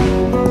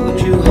 Would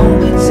you hold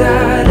me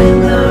tight in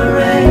the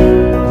rain,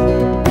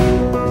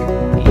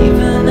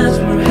 even as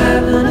we're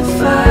having a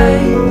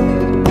fight?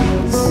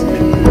 Say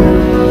you,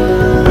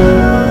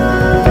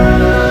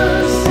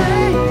 say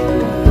you,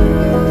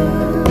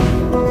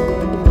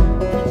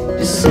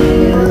 just say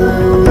you.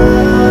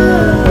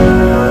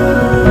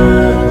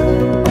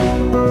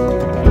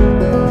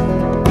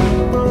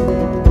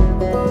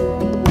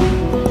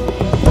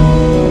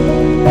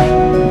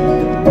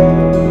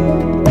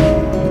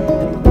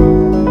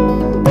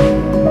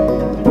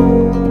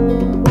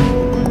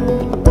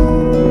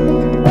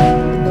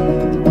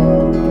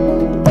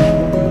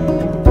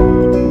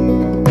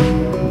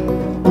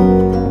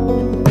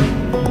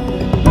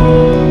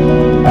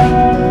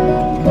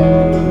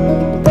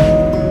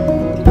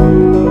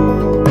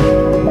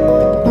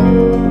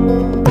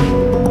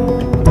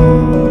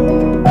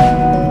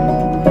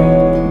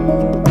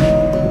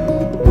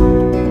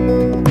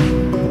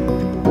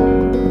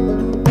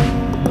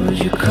 Would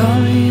you call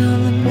me on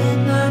the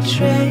midnight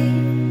train?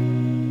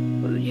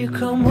 Will you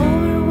come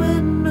over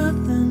when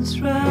nothing's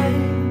right?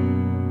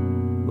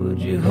 Would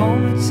you hold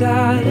me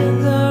tight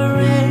in the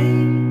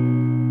rain,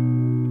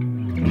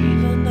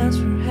 even as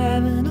we're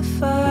having a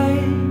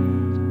fight?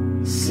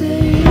 Say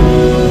you,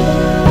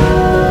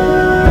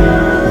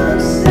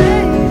 say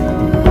you,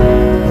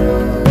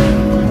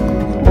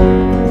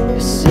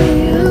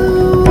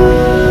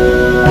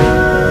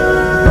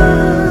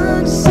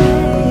 say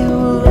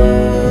you,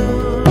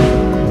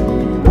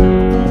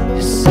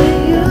 say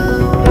you.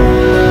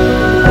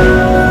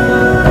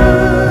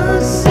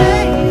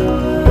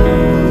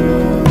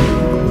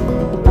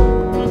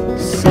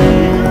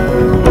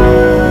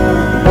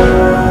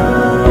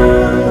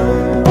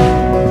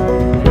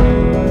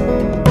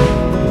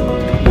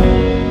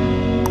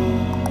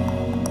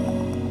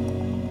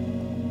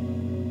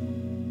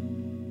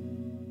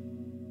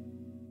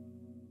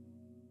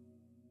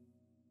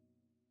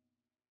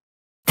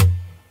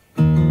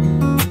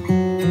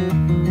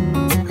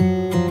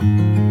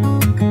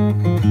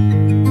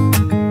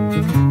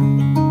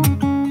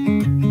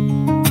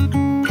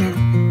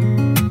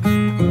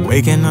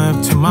 Waking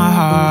up to my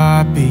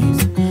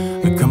heartbeat,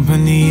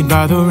 accompanied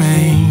by the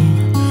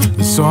rain.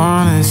 The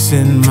soreness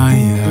in my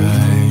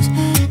eyes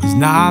is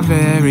not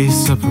very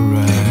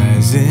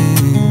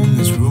surprising.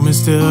 This room is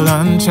still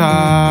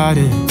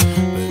uncharted,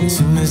 but as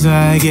soon as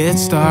I get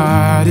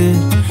started,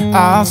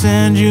 I'll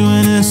send you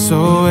an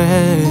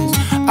SOS.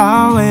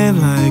 I'll wave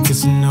like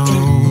it's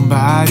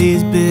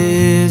nobody's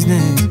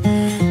business.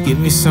 Give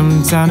me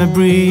some time to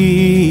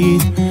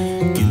breathe,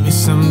 give me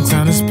some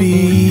time to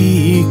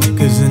speak,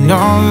 'cause I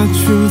know the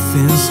truth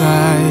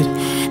inside.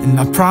 And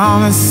I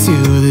promise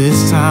you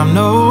this time,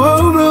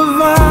 no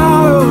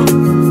bravado,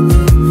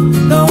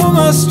 no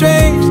more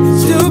strange,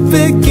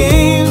 stupid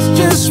games,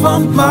 just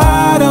one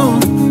motto.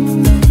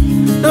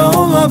 No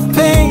more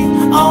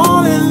pain,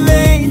 all in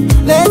vain,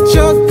 let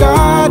your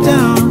guard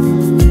down.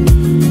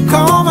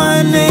 Call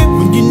my name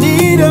when you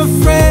need a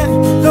friend.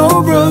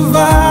 No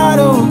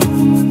bravado,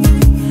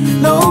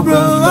 no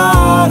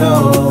bravado.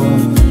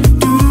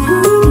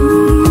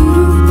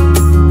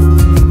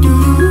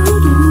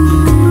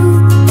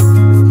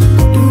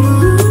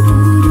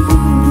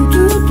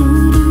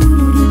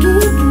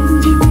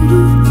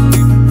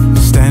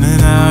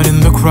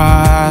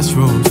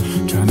 Crossroads,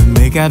 trying to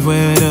make out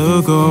where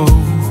to go.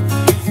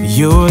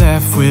 You're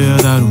left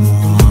without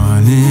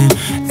warning,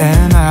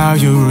 and now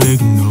you're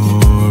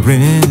ignoring more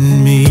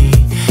in me.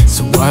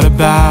 So what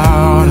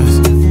about us?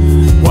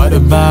 What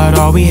about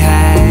all we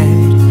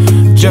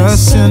had?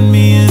 Just send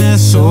me an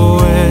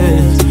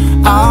SOS.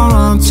 I'll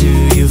run to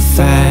you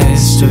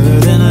faster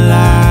than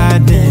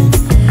lightning.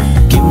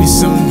 Give me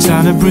some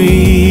time to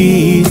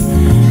breathe.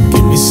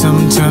 Give me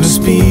some time to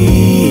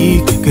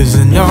speak. 'Cause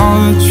I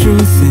know the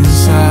truth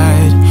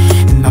inside.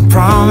 And I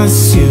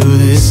promise you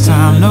this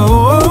time, no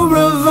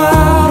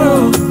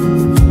bravado,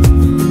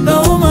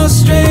 no more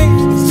strength,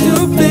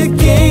 stupid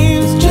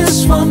games,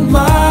 just one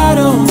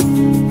motto.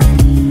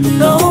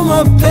 No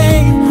more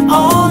pain,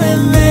 all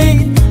in vain.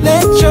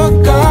 Let your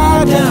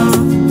guard down.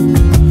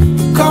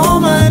 Call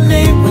my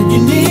name when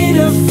you need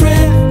a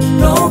friend.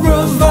 No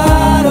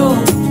bravado,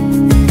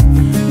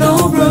 no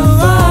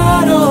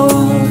bravado.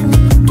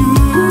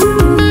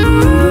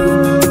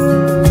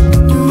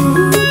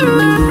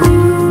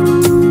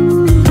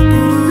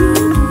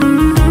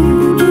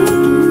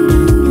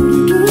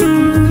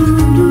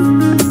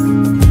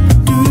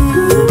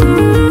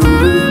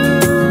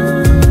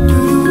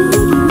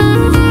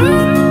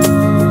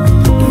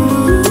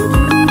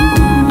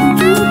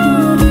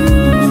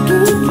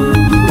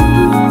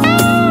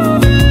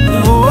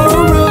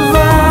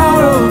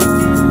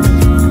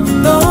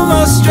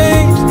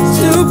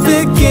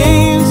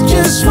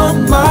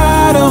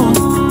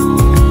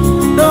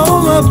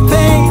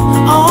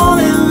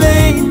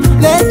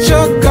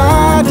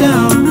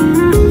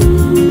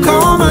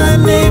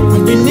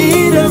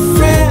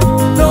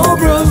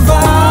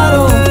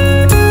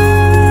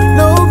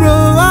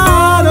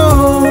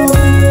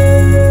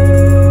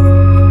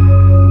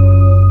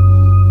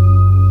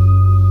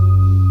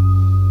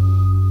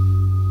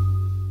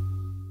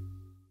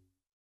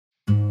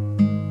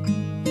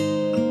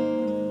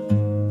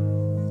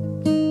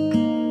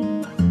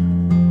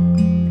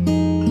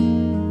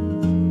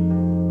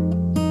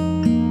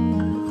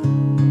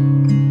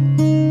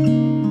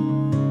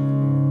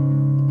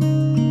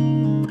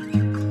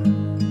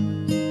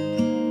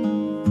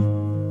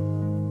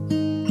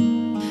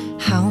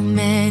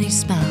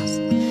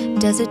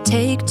 Does it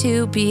take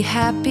to be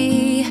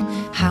happy?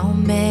 How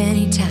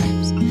many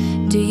times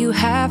do you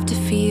have to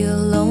feel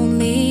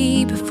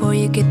lonely before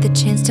you get the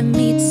chance to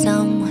meet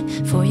someone?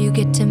 Before you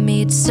get to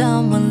meet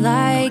someone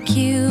like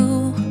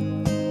you?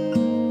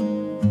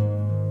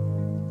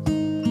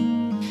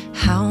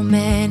 How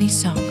many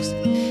songs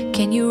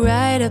can you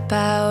write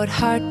about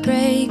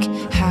heartbreak?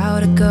 How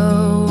to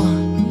go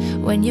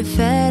when you're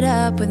fed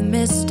up with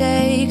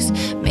mistakes?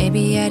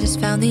 Maybe I just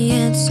found the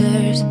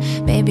answers.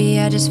 Maybe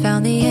I just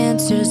found the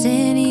answers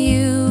in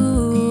you.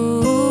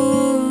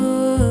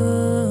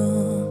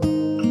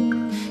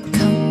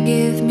 Come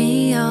give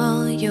me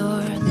all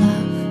your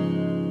love.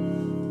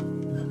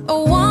 I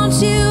want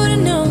you to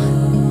know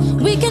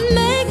we can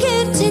make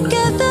it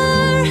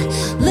together.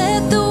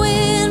 Let the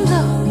wind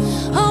blow.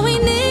 All we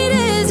need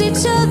is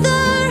each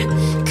other.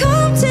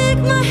 Come take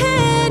my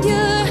hand.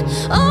 You're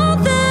all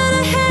that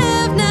I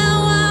have now.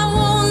 I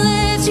won't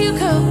let you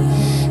go.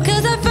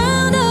 'Cause I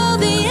found all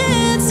the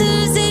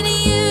answers in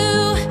you.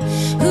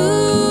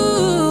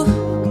 Ooh,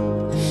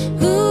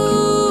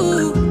 ooh,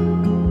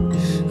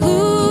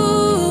 ooh,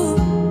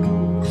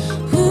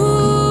 ooh,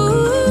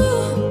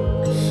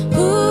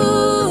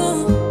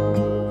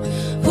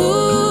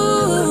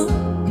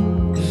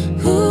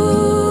 ooh.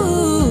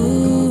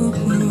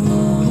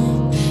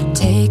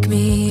 Take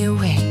me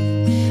away.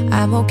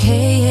 I'm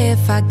okay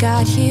if I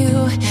got you.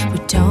 We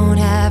don't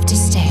have to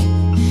stay.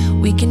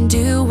 We can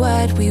do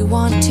what we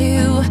want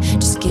to.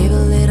 Just give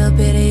a little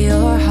bit of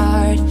your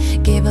heart.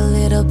 Give a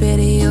little bit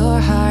of your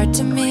heart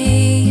to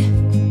me.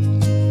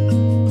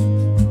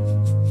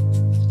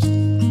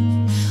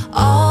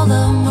 All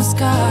of my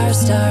scars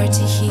start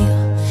to heal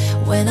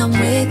when I'm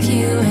with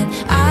you, and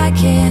I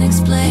can't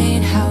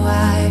explain how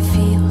I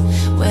feel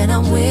when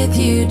I'm with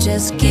you.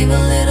 Just give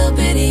a little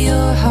bit of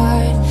your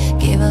heart.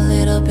 Give a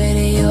little bit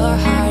of your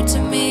heart to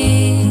me.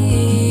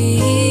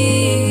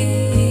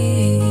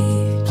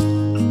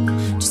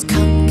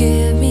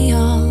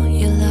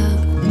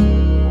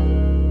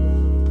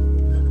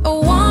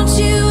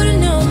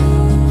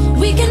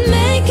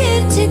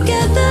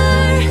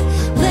 Together,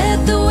 let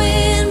the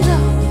wind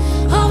blow.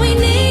 All we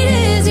need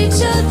is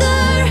each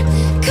other.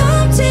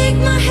 Come take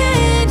my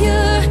hand.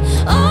 You're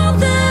all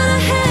that I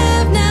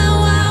have now.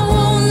 I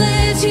won't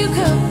let you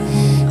go.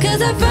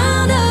 'Cause I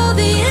found all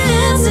the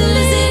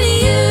answers in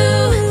you.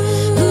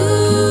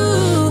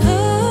 Ooh,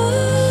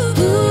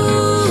 ooh, ooh,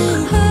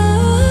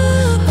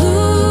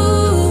 ooh,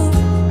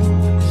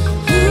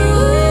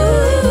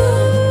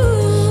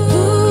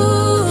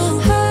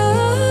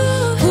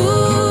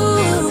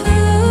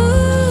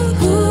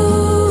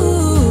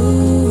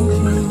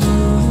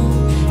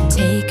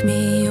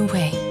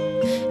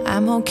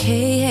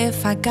 okay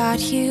if I got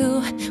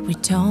you. We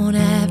don't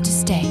have to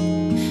stay.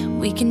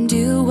 We can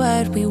do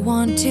what we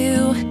want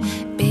to.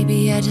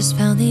 Baby, I just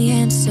found the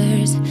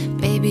answers.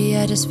 Baby,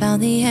 I just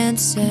found the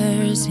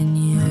answers in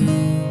you.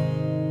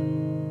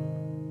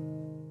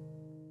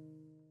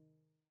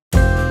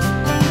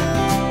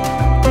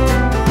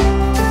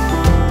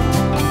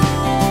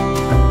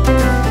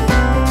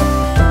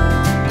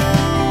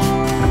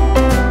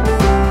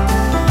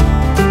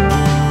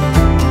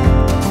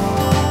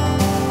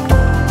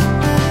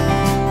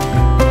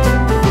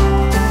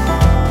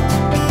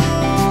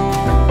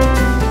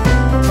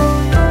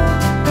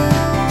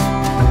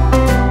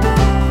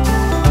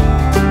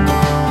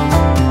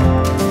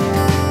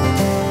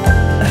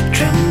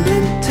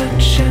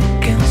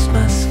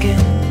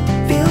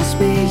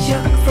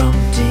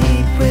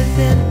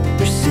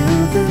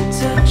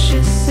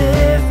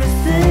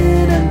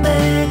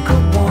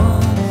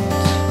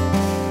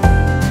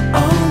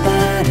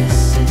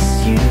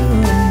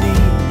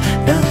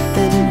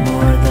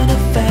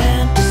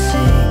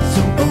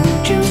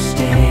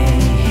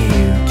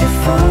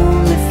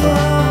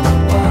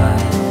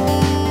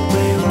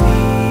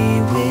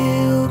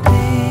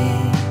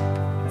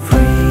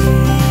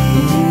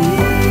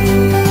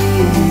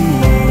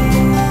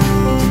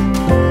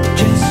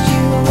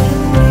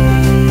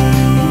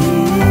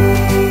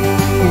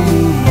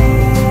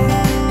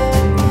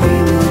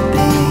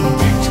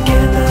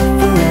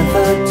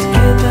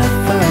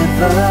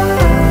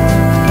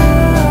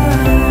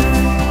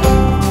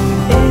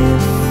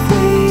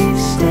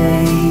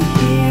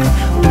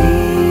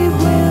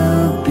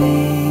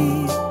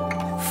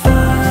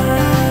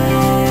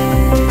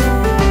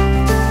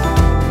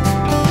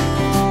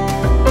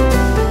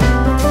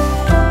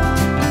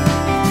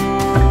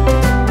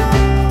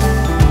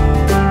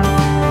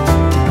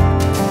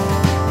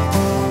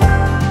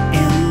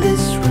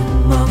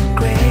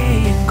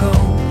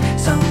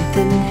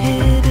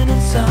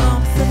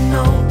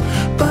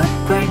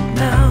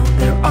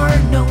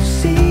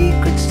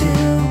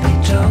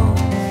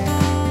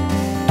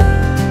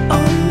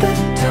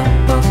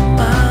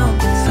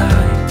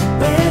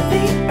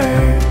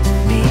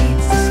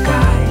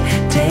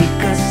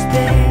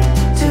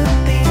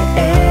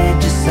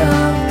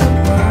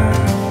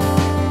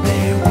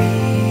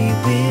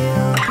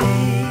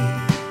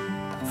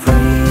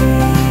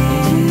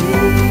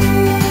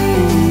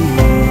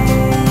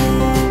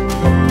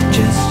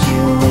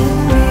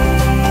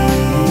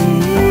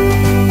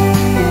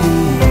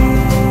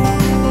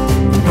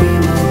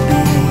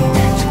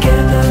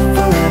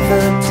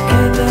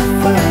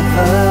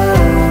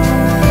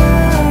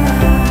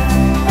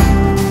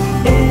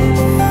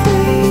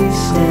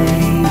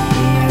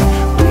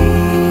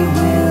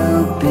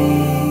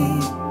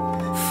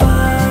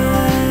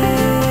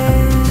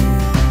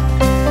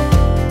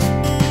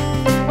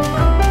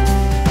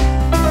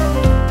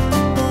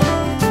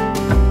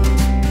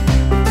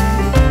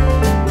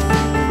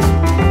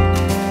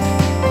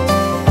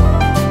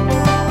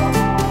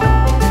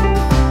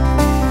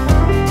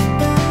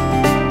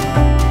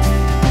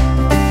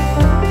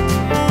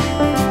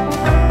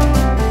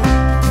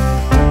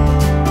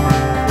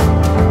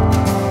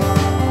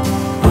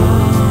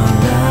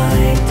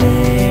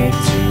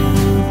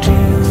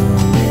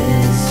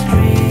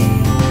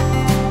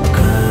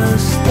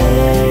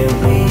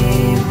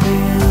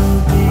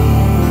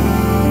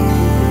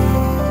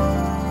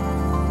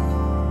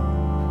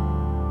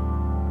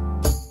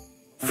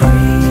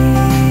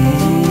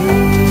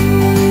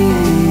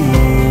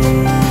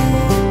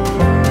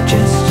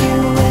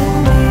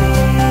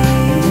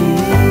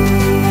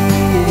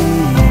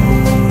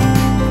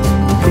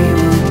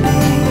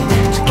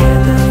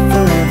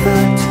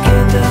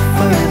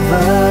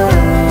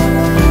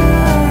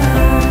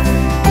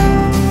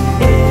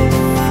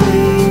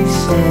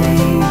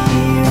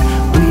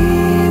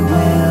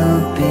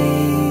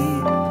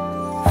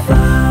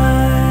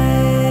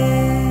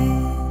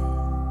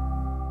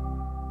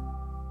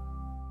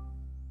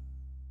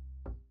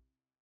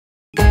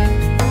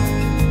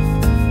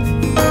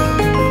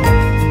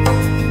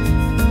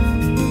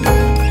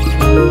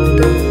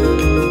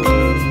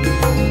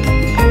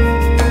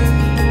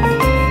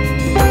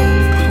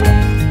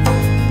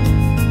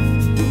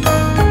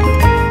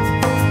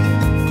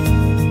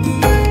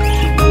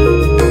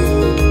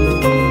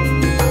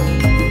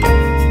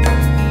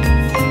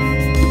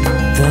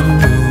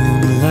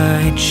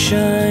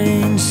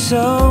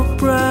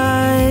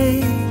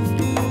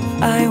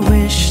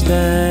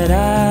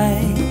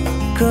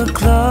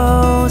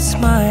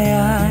 my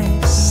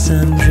eyes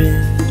and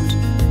drift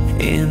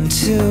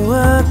into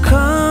a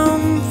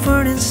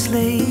comforting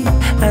sleep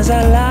as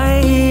I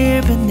lie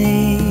here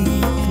beneath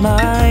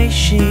my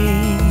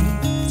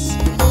sheets,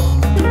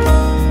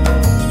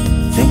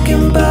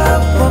 thinking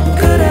about what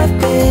could have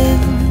been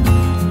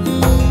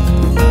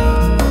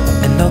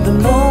and all the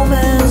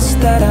moments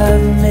that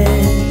I've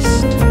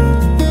missed.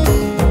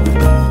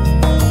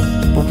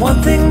 But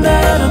one thing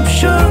that I'm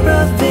sure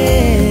of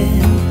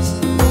is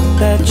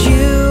that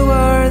you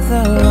are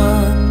the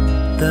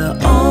one, the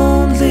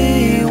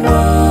only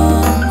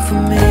one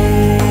for me.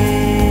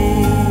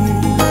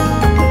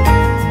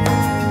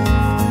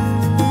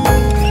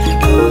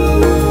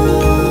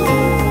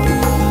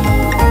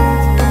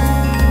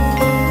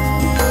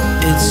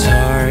 It's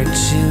hard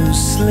to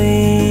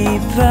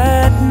sleep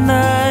at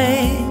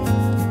night.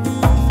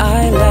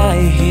 I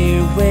lie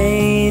here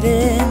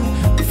waiting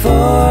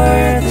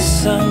for the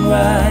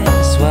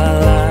sunrise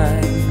while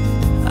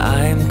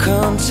I'm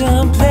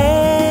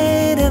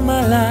contemplating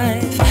my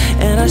life,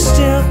 and I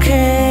still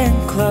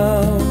can't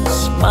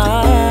close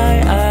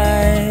my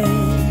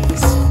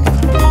eyes,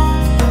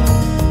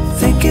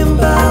 thinking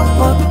about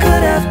what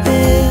could have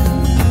been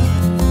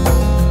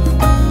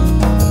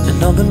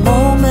and all the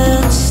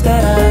moments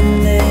that I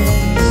missed.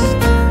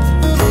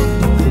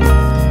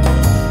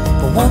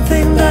 But one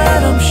thing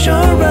that I'm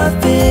sure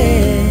of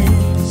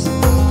is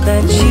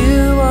that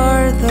you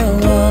are the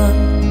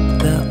one,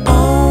 the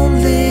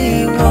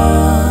only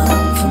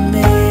one for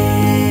me.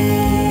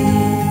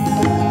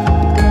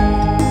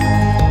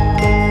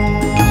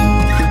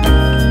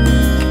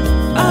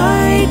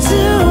 I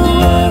do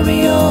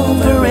worry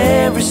over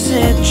every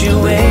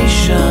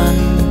situation,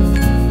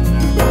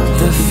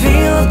 the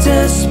feel of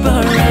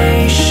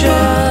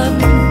desperation.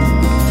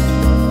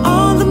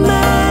 All that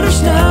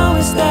matters now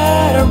is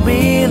that I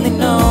really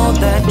know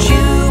that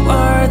you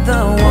are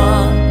the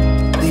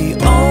one, the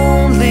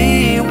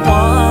only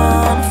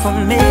one for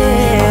me.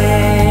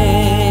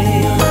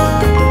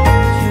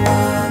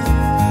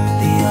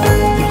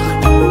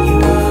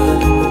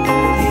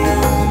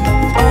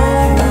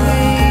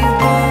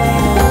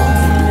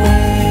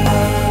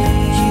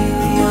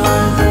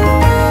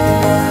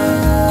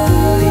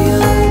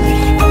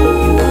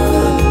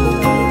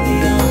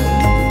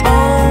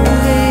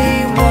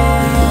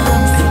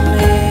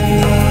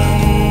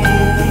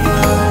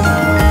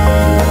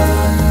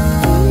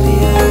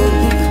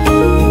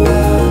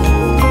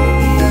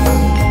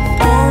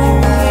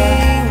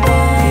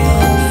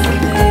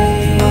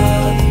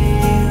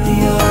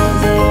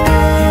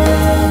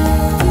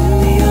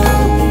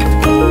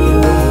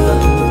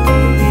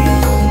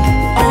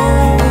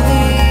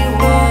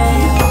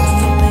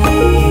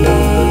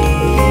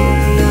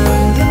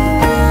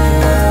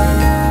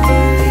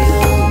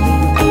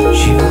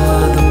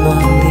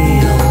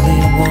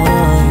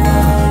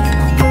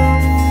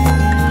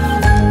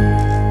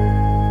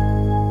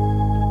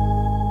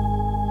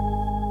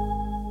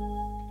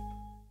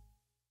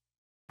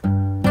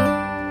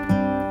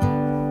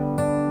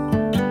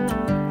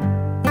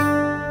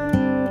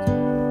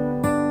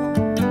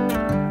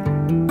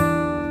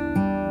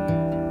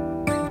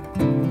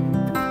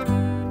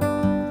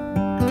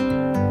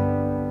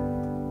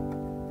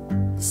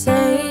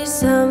 Say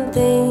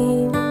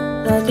something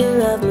like you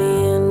love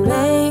me and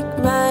make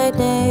my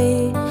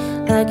day,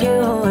 like you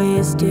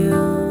always do,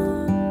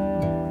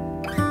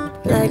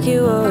 like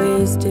you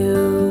always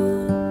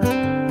do.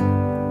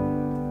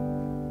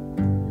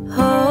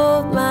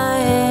 Hold my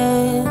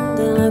hand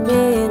and look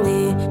me in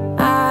the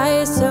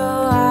eyes so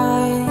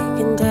I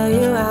can tell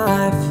you how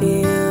I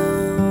feel,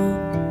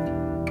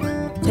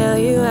 tell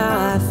you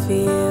how I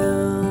feel.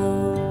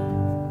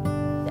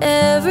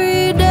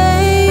 Every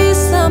day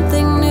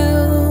something new.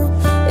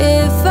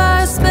 If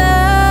I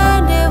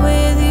spend it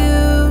with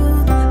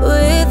you,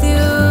 with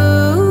you,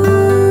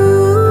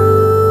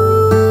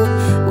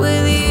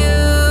 with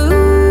you.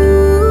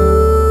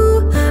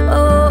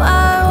 Oh,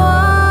 I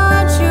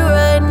want you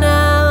right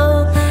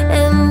now,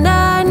 and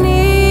I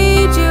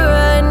need you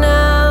right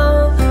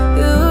now,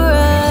 you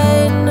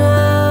right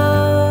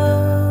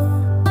now.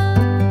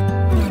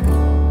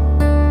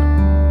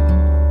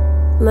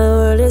 My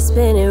world is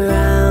spinning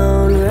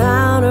round,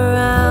 round,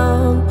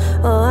 around.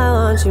 Oh, I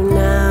want you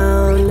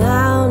now,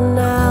 now,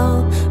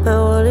 now. My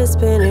world is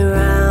spinning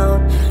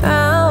round,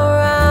 round,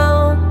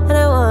 round. And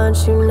I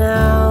want you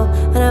now,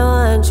 and I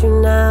want you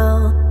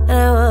now, and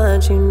I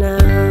want you now.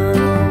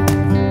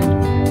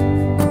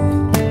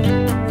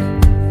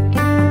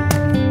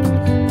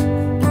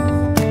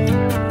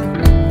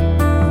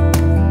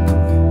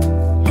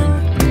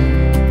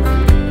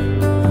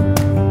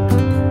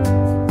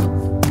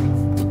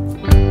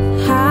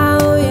 How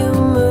you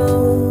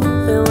move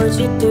and what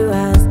you do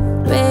has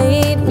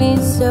made me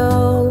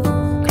so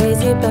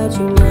crazy about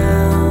you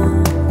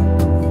now.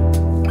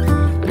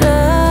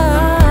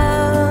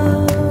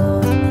 Love,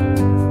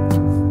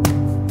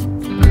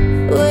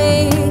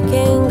 we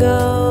can go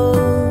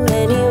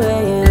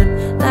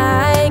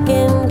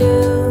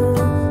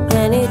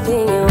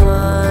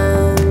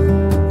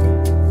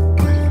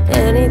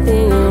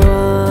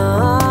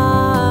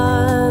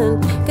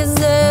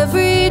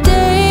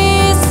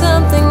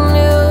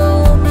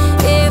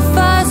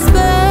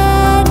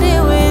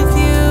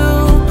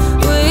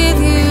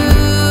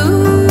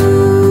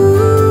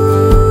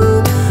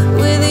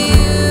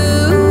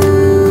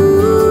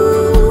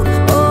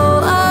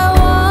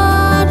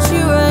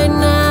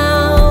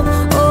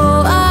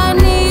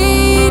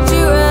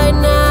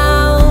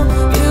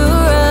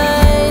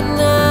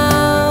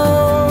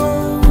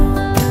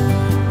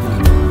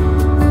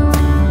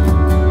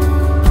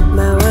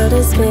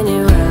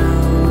spinning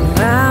round,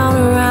 round,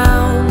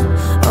 around.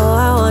 Oh,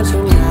 I want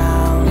you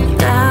now,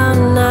 now,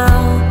 now.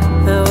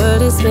 My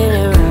world is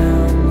spinning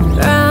round,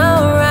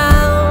 round,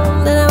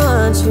 round. And I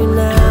want you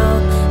now,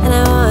 and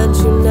I want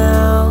you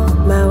now.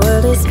 My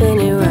world is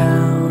spinning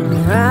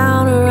round,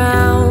 round,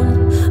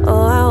 around.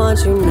 Oh, I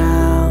want you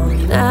now,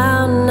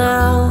 now,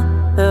 now.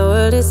 My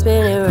world is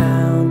spinning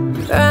round,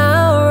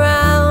 round,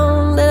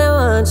 round. And I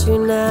want you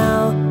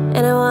now,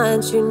 and I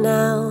want you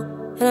now,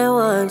 and I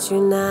want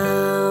you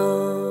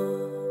now.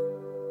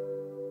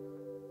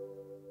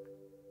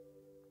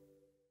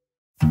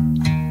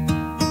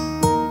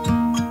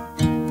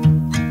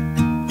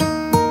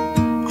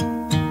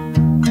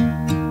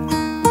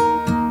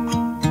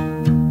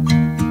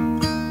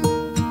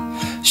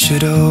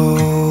 Should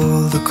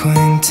old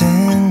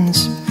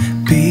acquaintance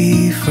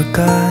be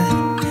forgot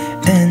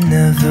and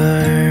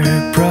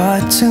never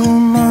brought to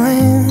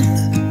mind?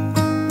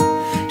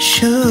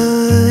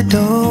 Should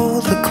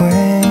old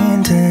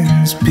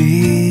acquaintance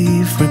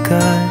be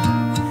forgot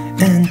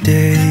and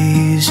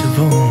days of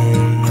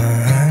old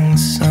lang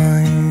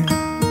syne?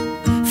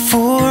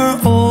 For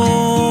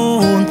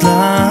old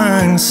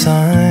lang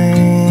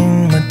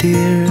syne, my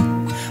dear,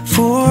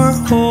 for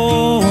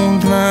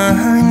old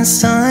lang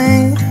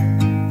syne,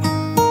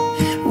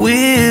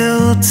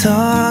 we'll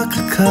talk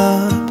a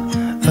cup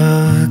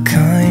of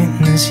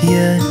kindness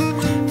yet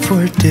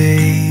for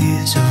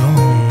days of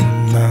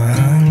old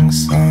lang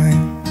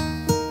syne.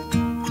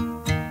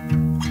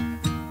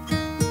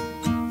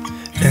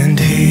 And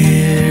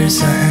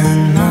here's a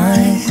hand,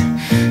 my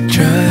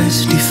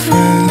trusty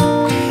friend,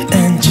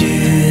 and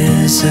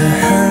here's a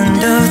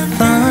hand of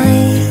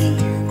thine.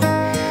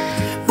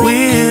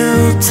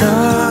 We'll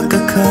talk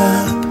a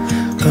cup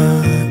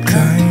of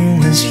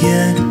kindness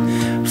yet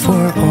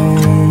for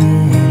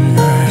old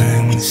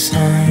lang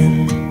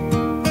syne.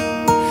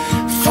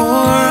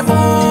 For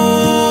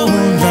old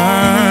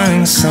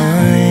lang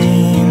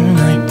syne,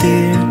 my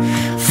dear,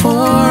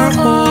 for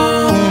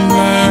old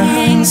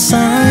lang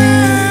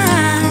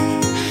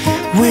syne,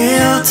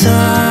 we'll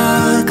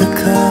talk a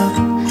cup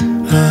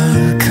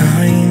of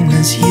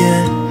kindness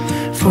yet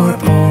for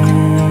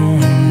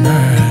old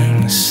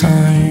lang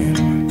syne.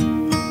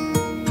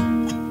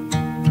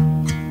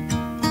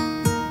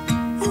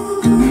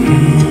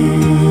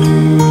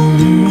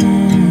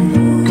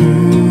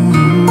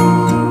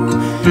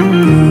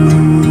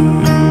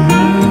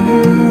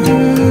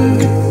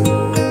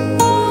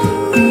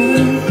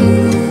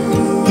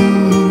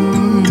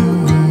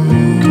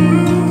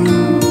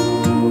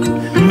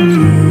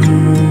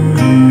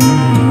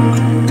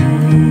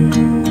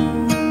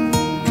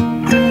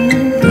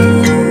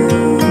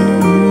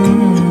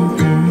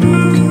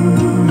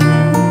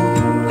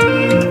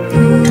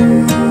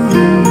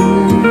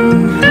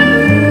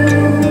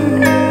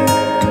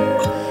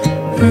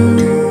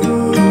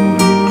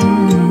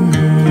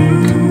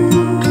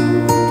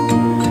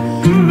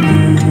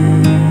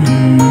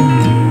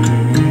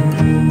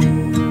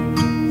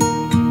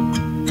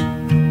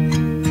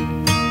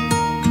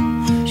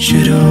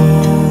 Should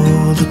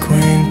old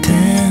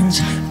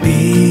acquaintance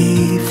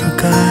be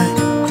forgot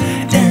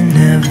and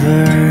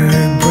never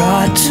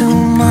brought to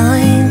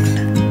mind?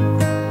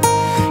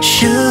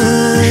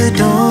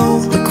 Should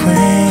old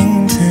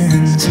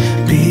acquaintance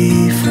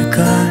be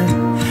forgot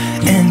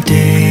and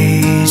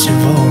days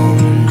of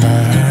old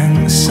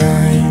lang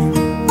syne?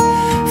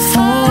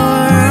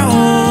 For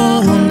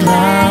old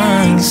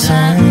lang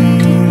syne,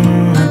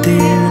 my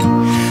dear,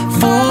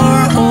 for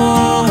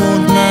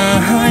old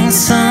lang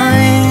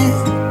syne,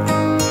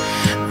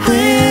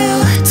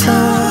 we'll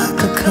talk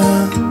a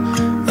cup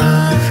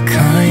of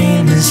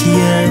kindness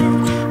yet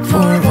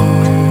for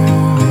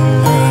old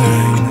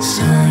lang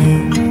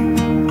syne.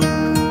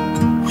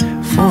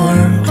 For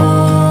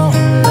old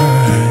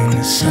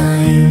lang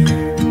syne.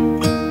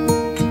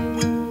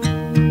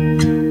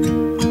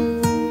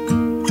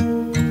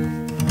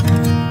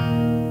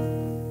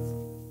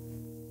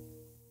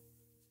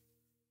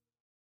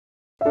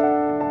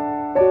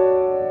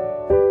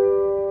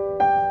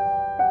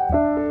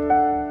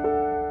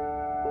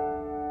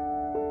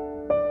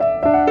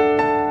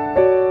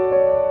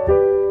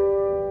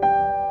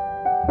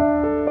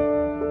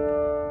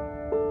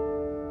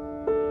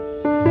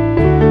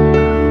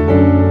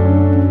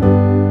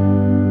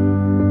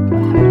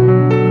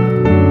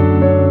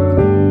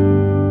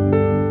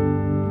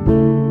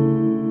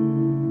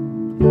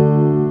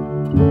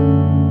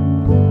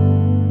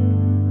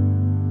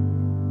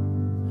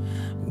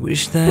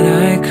 Wish that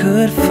I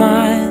could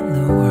find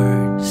the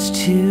words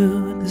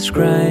to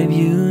describe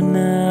you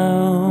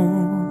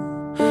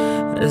now,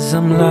 as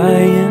I'm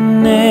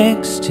lying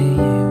next to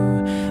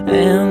you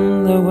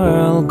and the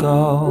world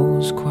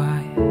goes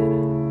quiet.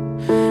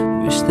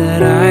 Wish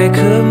that I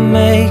could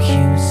make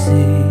you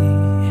see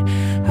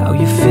how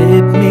you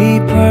fit me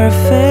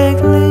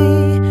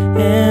perfectly,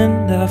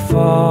 and I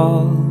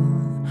fall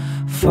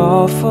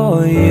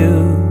for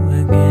you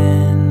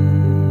again.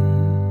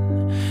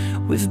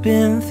 We've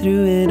been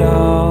through it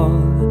all.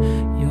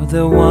 You're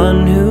the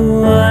one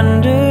who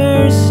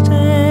understands.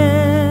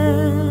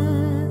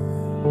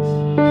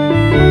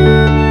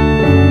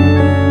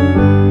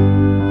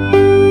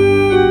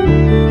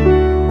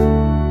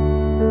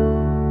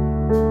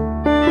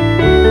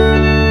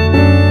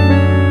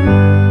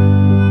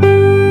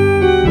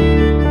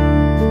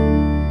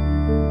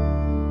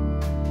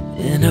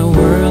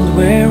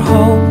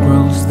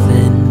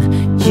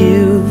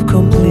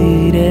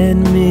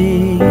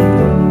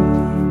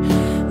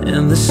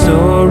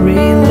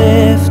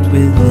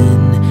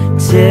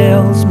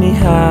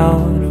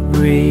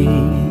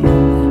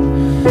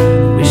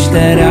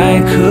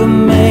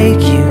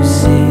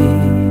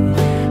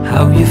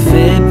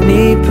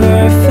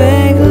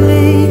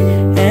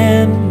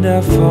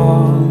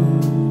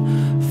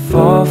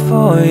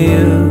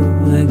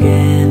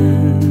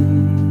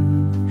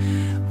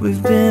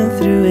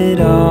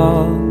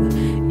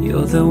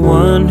 the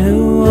one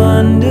who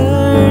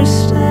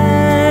understands.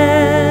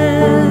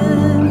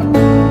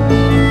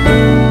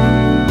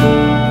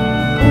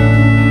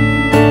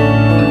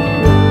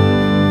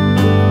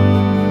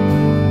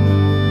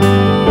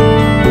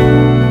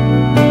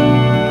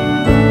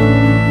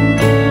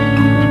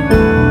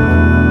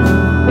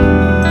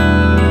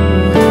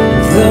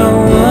 The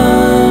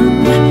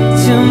one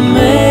to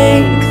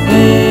make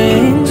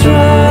things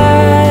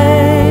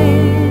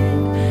right,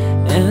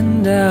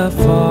 and I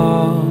fall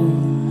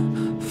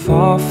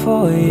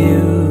for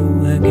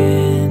you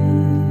again.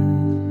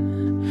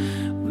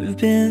 We've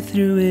been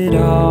through it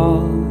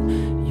all.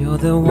 You're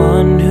the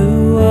one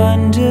who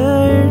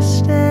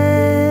understands.